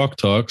on the Prog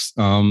Talks.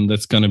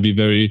 That's going to be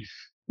very,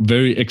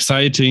 very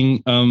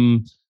exciting.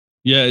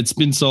 It's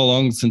been so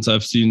long since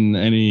I've seen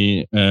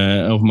any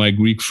of my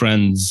Greek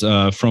friends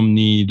from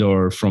Need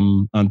or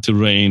from Until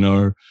Rain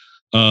or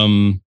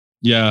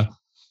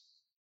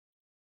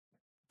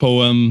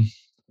Poem,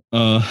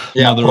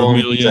 Mother of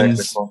Millions,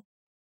 exactly.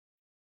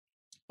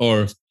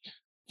 Or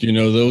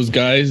those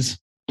guys.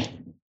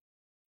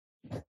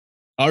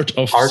 Art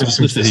of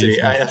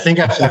Simplicity. I think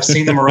I've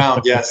seen them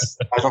around. Yes,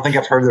 I don't think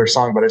I've heard their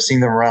song, but I've seen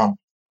them around.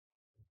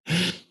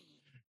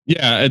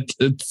 Yeah,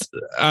 it's.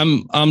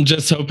 I'm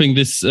just hoping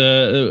this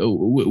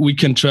we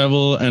can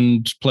travel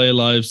and play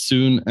live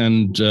soon,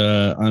 and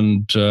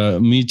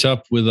meet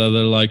up with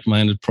other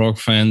like-minded prog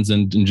fans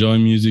and enjoy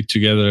music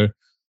together.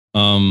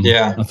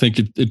 I think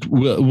it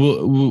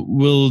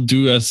will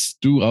do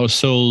our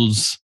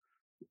souls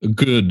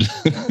good.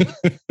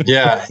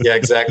 yeah,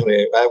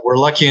 exactly. We're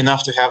lucky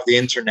enough to have the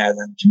internet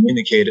and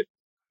communicate it,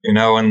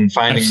 and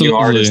finding new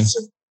artists.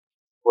 And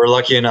we're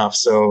lucky enough,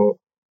 so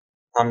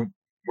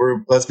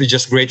let's be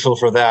just grateful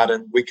for that,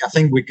 and I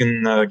think we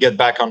can get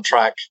back on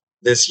track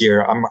this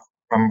year. I'm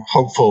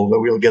hopeful that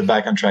we'll get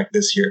back on track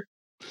this year.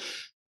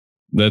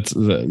 That's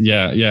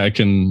I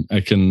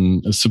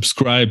can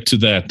subscribe to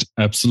that,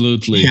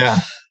 absolutely. Yeah.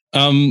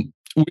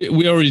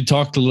 We already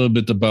talked a little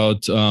bit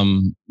about another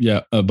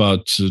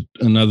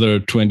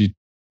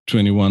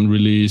 2021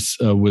 release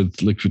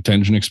with Liquid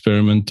Tension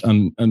Experiment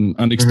and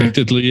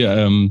unexpectedly.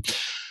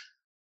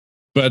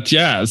 But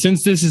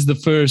since this is the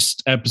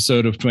first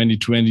episode of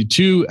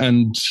 2022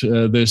 and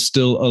there's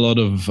still a lot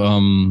of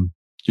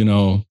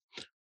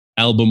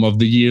album of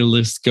the year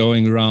list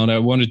going around, I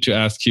wanted to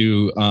ask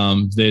you,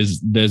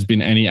 there's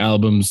been any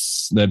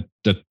albums that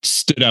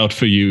stood out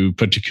for you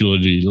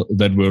particularly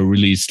that were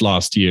released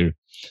last year?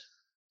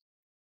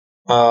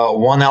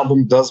 One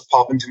album does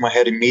pop into my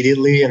head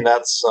immediately, and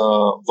that's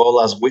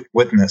Vola's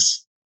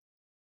Witness.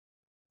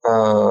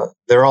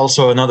 They're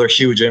also another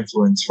huge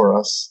influence for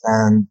us,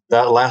 and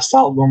that last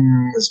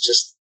album is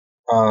just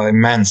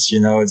immense.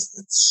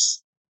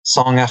 It's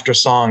song after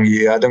song.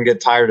 I don't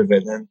get tired of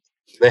it, and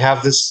they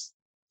have this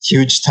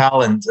huge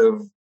talent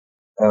of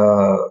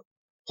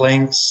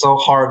playing so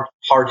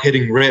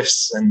hard-hitting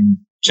riffs and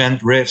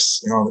gent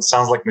riffs. It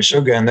sounds like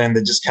Meshuggah, and then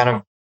they just kind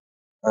of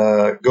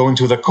go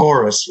into the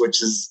chorus,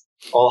 which is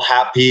all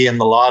happy and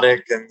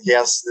melodic, and he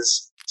has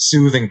this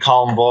soothing,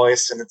 calm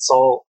voice, and it's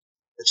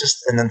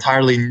just an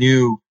entirely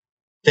new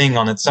thing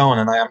on its own,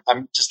 and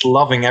I'm just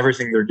loving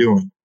everything they're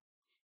doing.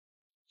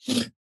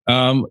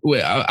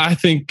 I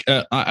think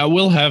I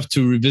will have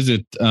to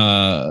revisit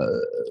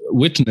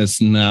Witness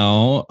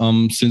now,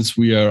 since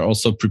we are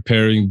also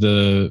preparing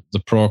the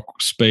Prog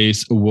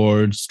Space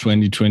Awards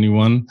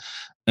 2021.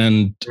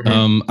 And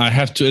I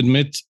have to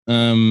admit,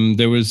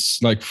 there was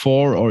like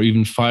 4 or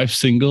even 5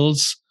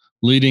 singles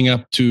leading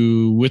up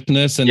to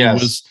Witness, and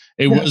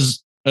it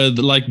was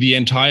like the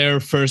entire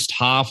first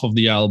half of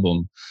the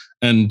album.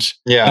 And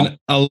I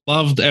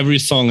loved every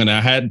song, and I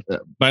had,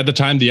 by the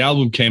time the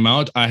album came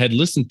out, I had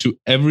listened to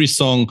every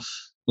song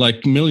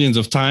like millions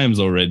of times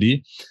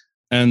already,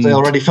 and they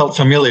already felt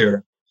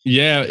familiar.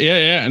 And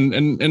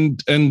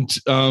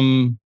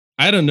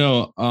I don't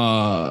know,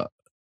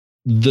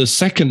 the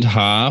second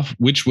half,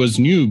 which was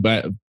new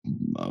by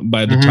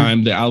the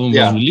time the album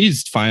was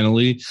released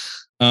finally,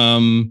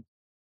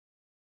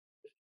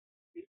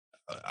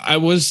 I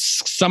was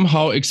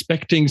somehow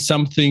expecting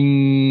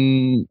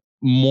something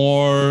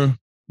more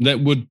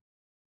that would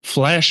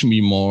flash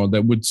me more,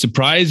 that would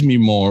surprise me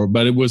more,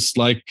 but it was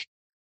like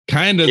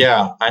kind of,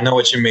 yeah, I know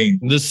what you mean,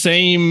 the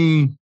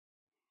same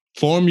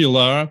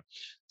formula.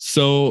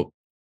 So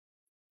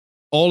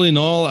all in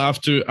all,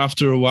 after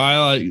a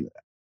while,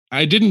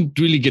 I didn't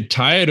really get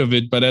tired of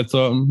it, but I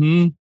thought,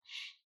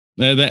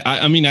 then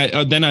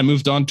I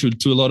moved on to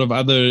a lot of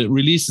other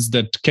releases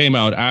that came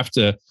out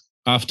after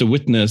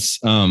Witness,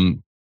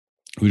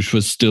 which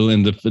was still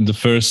in the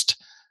first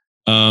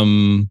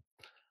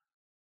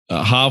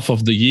half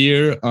of the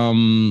year.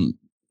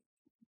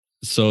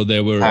 So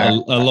there were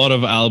a lot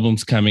of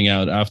albums coming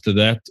out after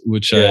that,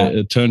 which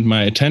I turned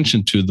my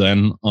attention to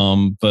then.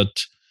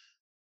 But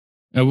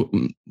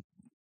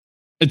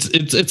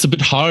it's a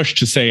bit harsh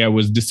to say I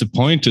was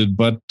disappointed,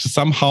 but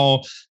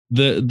somehow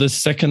the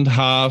second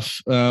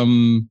half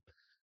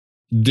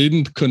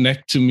didn't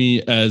connect to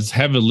me as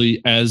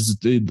heavily as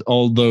did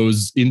all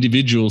those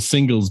individual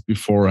singles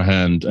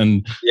beforehand.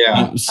 And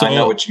so I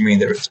know what you mean.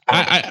 There's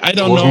I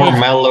don't know, more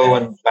mellow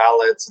and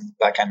ballads and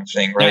that kind of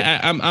thing, right?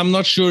 I'm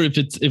not sure if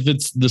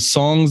it's the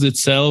songs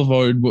itself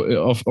or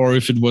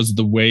if it was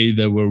the way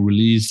they were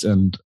released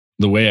and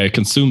the way I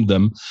consumed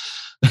them.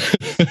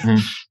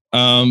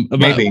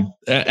 Maybe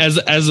as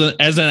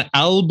an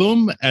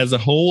album, as a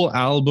whole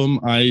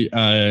album, I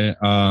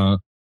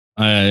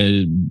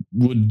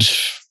would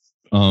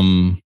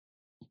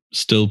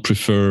still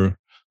prefer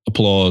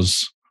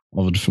Applause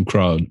of a different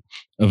crowd,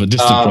 of a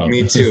distant crowd.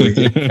 Me too.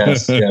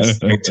 Yes,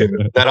 me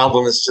too. That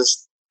album is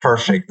just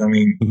perfect. I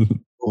mean,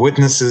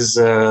 Witness is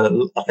I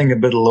think a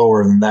bit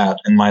lower than that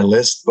in my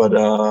list, but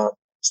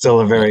still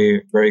a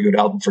very, very good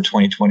album for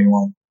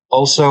 2021.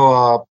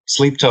 Also,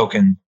 Sleep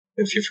Token,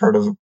 if you've heard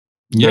of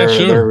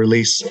their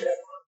release,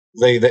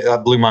 they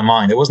that blew my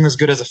mind. It wasn't as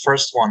good as the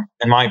first one,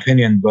 in my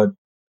opinion, but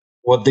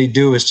what they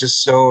do is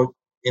just so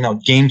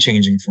game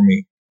changing for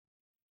me.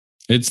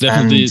 It's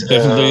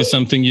definitely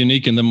something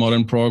unique in the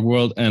modern prog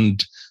world,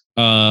 and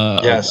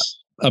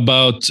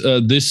about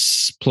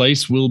This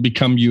Place Will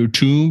Become Your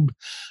Tomb.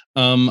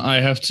 I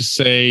have to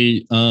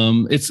say,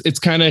 it's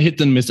kind of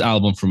hit and miss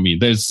album for me.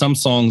 There's some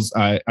songs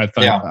I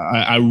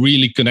I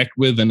really connect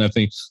with, and I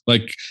think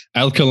like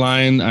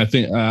Alkaline, I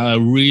think I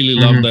really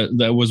love that.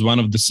 That was one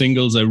of the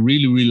singles I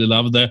really, really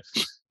loved that.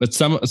 But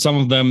some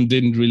of them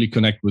didn't really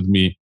connect with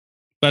me.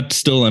 But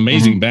still,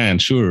 amazing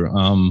band, sure.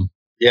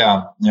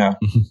 Yeah.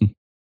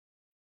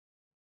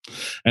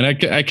 And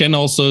I can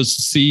also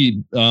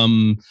see,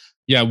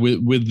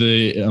 with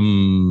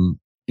the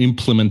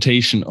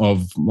implementation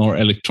of more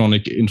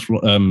electronic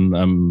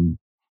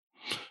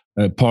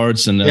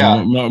parts and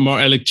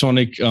more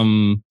electronic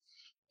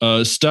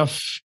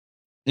stuff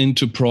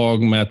into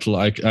prog metal.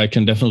 I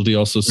can definitely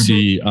also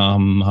see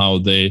how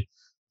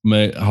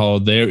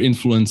their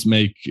influence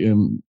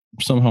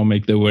somehow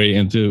make their way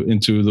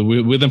into the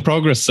Within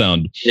Progress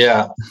sound.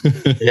 Yeah,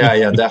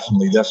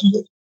 definitely.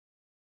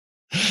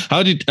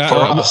 How did for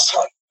us?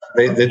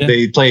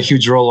 They play a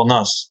huge role on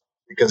us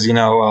because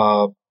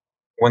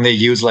when they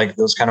use like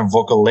those kind of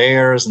vocal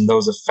layers and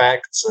those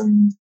effects,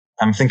 and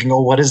I'm thinking,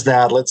 oh, what is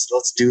that?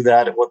 Let's do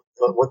that.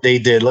 What they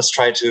did. Let's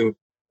try to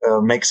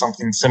make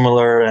something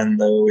similar, and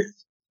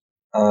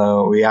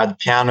we add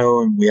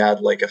piano and we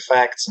add like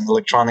effects and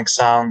electronic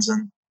sounds,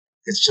 and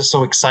it's just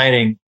so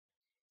exciting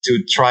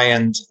to try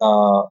and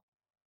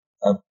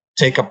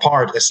take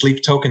apart a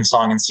Sleep Token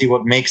song and see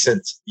what makes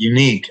it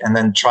unique, and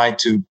then try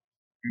to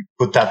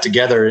put that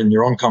together in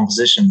your own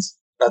compositions.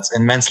 That's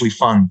immensely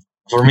fun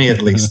for me,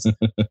 at least.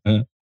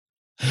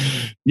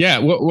 Yeah.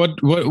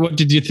 What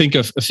did you think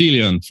of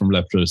Aphelion from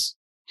Leprous?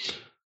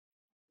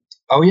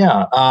 Oh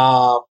yeah.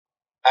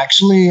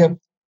 Actually,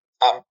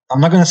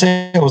 I'm not going to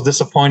say I was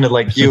disappointed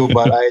like you,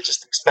 but I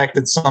just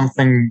expected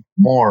something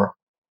more.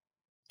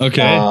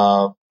 Okay.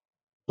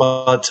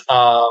 But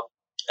I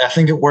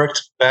think it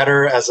worked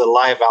better as a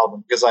live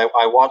album because I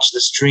watched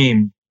the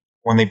stream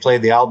when they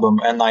played the album,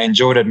 and I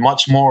enjoyed it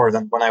much more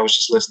than when I was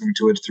just listening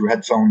to it through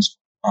headphones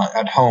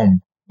at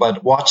home.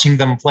 But watching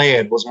them play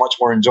it was much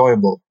more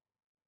enjoyable.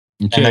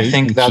 Okay, and I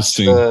think that's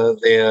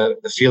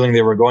the feeling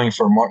they were going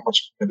for,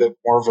 a bit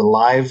more of a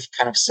live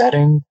kind of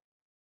setting.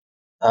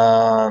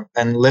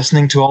 And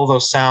listening to all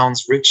those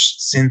sounds, rich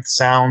synth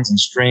sounds and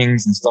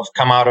strings and stuff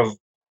come out of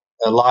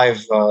a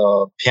live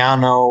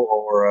piano,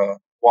 or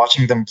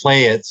watching them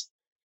play it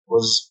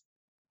was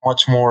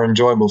much more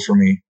enjoyable for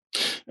me.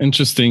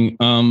 Interesting.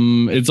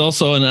 It's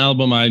also an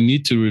album I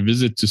need to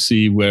revisit to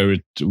see where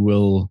it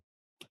will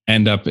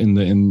end up in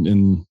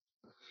the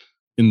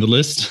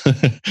list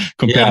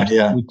compared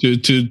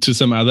to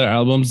some other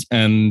albums.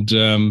 And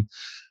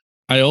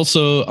I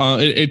also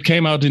it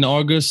came out in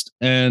August,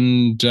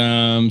 and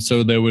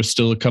so there were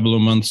still a couple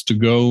of months to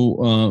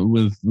go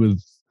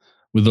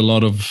with a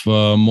lot of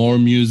more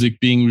music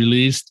being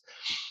released.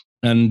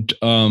 And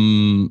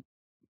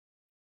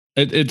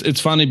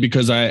it's funny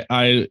because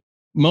I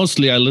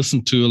mostly I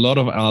listened to a lot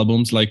of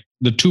albums like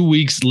the 2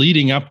 weeks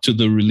leading up to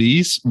the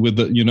release with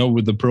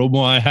the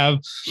promo I have,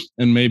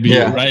 and maybe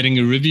writing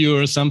a review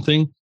or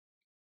something.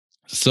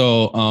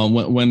 So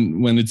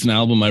when it's an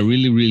album I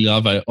really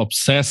love, I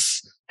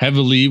obsess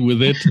heavily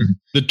with it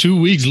the 2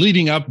 weeks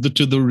leading up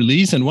to the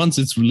release, and once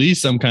it's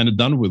released I'm kind of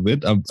done with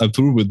it. I'm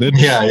through with it,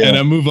 and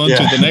I move on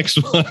to the next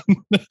one.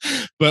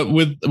 But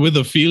with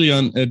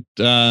Ophelion,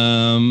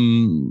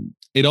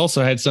 it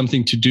also had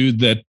something to do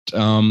that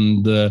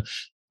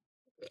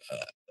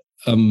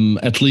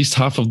at least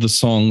half of the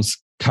songs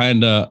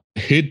kind of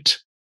hit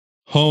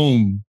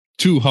home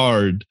too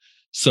hard,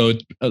 so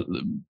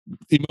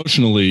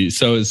emotionally,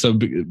 so it's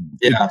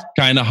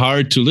kind of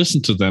hard to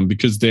listen to them,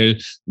 because I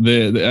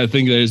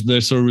think they're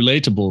so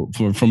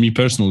relatable for me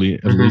personally,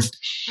 at least.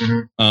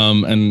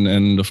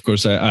 And of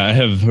course I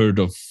have heard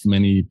of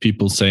many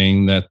people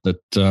saying that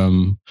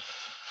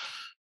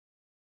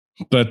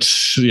but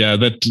yeah,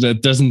 that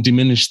doesn't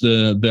diminish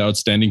the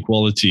outstanding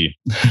quality.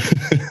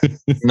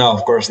 No,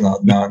 of course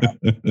not. No.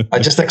 I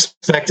just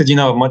expected,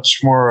 a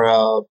much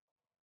more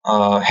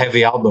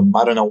heavy album.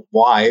 I don't know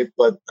why,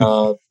 but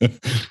I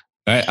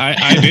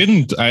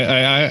didn't.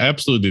 I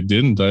absolutely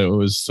didn't. I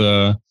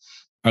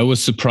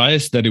was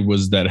surprised that it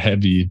was that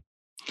heavy.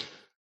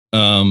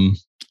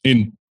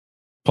 In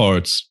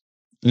parts,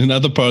 in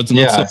other parts,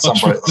 not so much. Some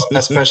parts,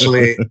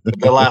 especially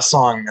the last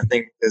song. I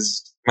think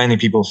is many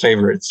people's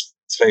favorite,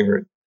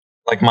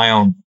 like my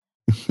own.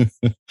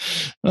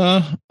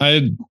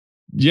 I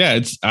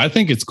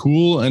think it's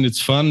cool and it's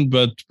fun,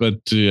 but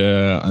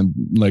I'm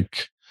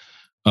like.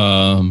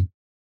 On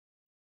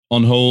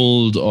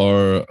hold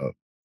or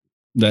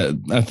that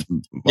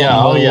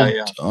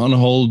on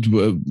hold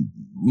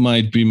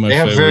might be my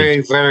favorite. They have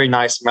very, very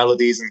nice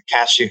melodies and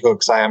catchy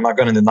hooks. I'm not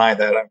going to deny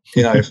that.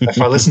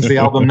 If I listen to the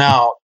album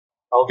now,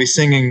 I'll be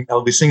singing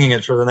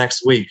it for the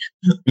next week,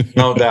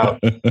 no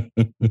doubt.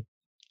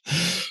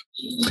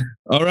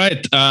 All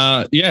right.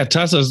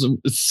 Tasos,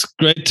 it's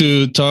great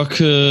to talk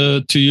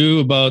to you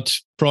about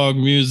prog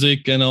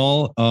music and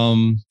all.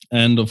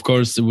 And of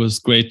course, it was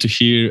great to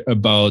hear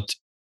about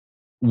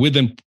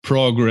Within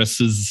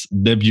Progress's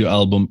debut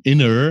album,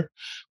 Inner,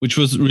 which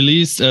was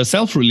released,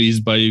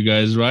 self-released by you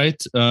guys,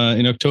 right?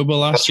 In October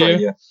last year?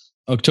 Right, yeah.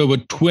 October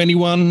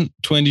 21,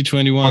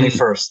 2021.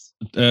 21st.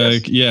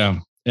 Yes. Yeah.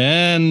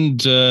 And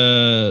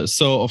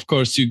so, of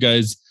course, you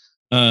guys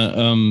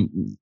out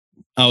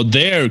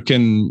there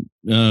can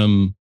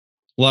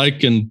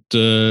like and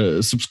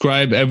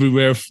subscribe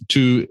everywhere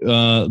to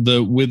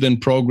the Within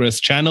Progress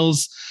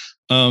channels.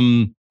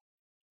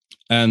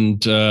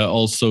 And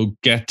also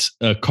get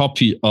a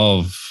copy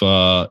of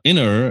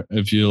Inner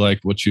if you like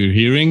what you're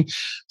hearing.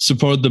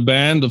 Support the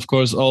band. Of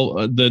course, all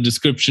the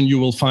description you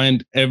will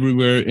find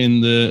everywhere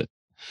in the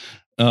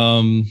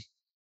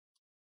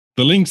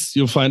links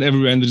you'll find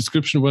everywhere in the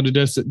description. What did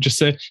I just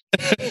say?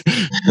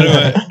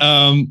 Anyway,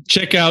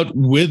 check out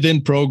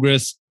Within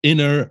Progress,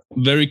 Inner,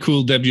 very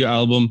cool debut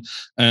album,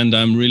 and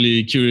I'm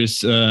really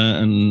curious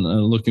and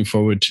looking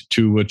forward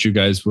to where you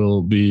guys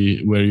will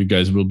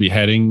be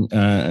heading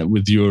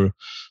with your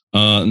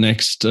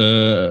next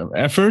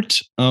effort.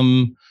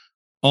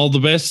 All the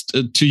best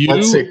to you,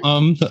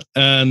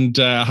 and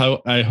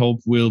I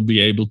hope we'll be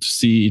able to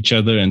see each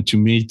other and to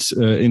meet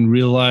in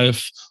real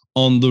life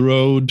on the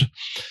road.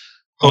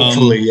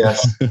 Hopefully,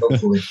 yes.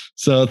 Hopefully.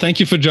 So thank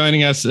you for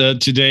joining us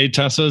today,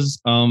 Tasos.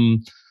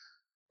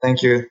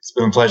 Thank you. It's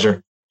been a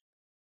pleasure.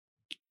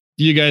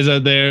 You guys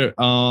out there,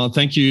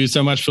 thank you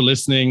so much for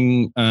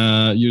listening.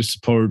 Your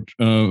support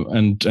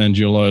and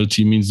your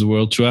loyalty means the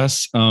world to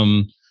us.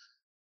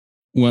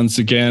 Once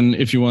again,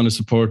 if you want to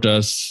support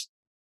us,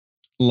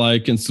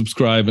 like and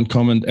subscribe and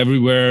comment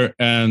everywhere.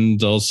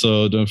 And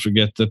also don't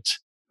forget that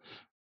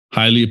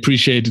highly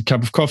appreciated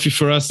cup of coffee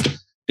for us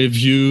if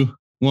you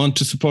want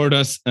to support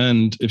us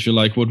and if you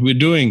like what we're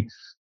doing.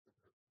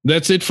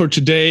 That's it for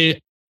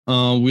today.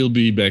 We'll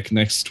be back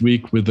next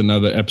week with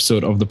another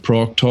episode of the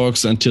Prog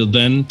Talks. Until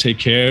then, take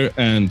care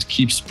and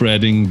keep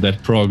spreading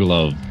that prog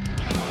love.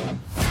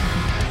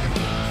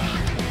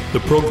 The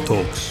Prog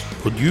Talks,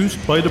 produced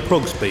by the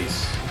Prog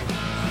Space.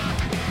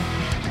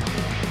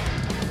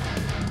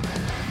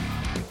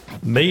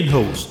 Main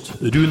host,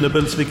 Rune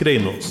Belsvik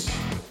Reinås.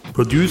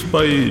 Produced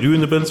by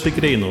Rune Belsvik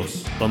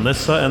Reinås,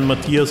 Vanessa and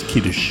Matthias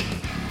Kirsch.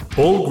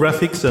 All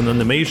graphics and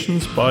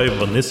animations by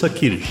Vanessa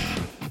Kirsch.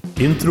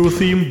 Intro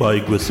theme by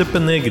Giuseppe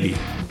Negri.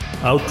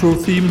 Outro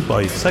theme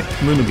by Zach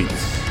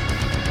Munovitz.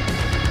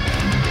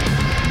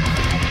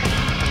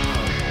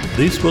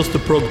 This was the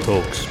Prog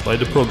Talks by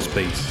the Prog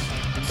Space.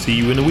 See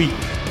you in a week.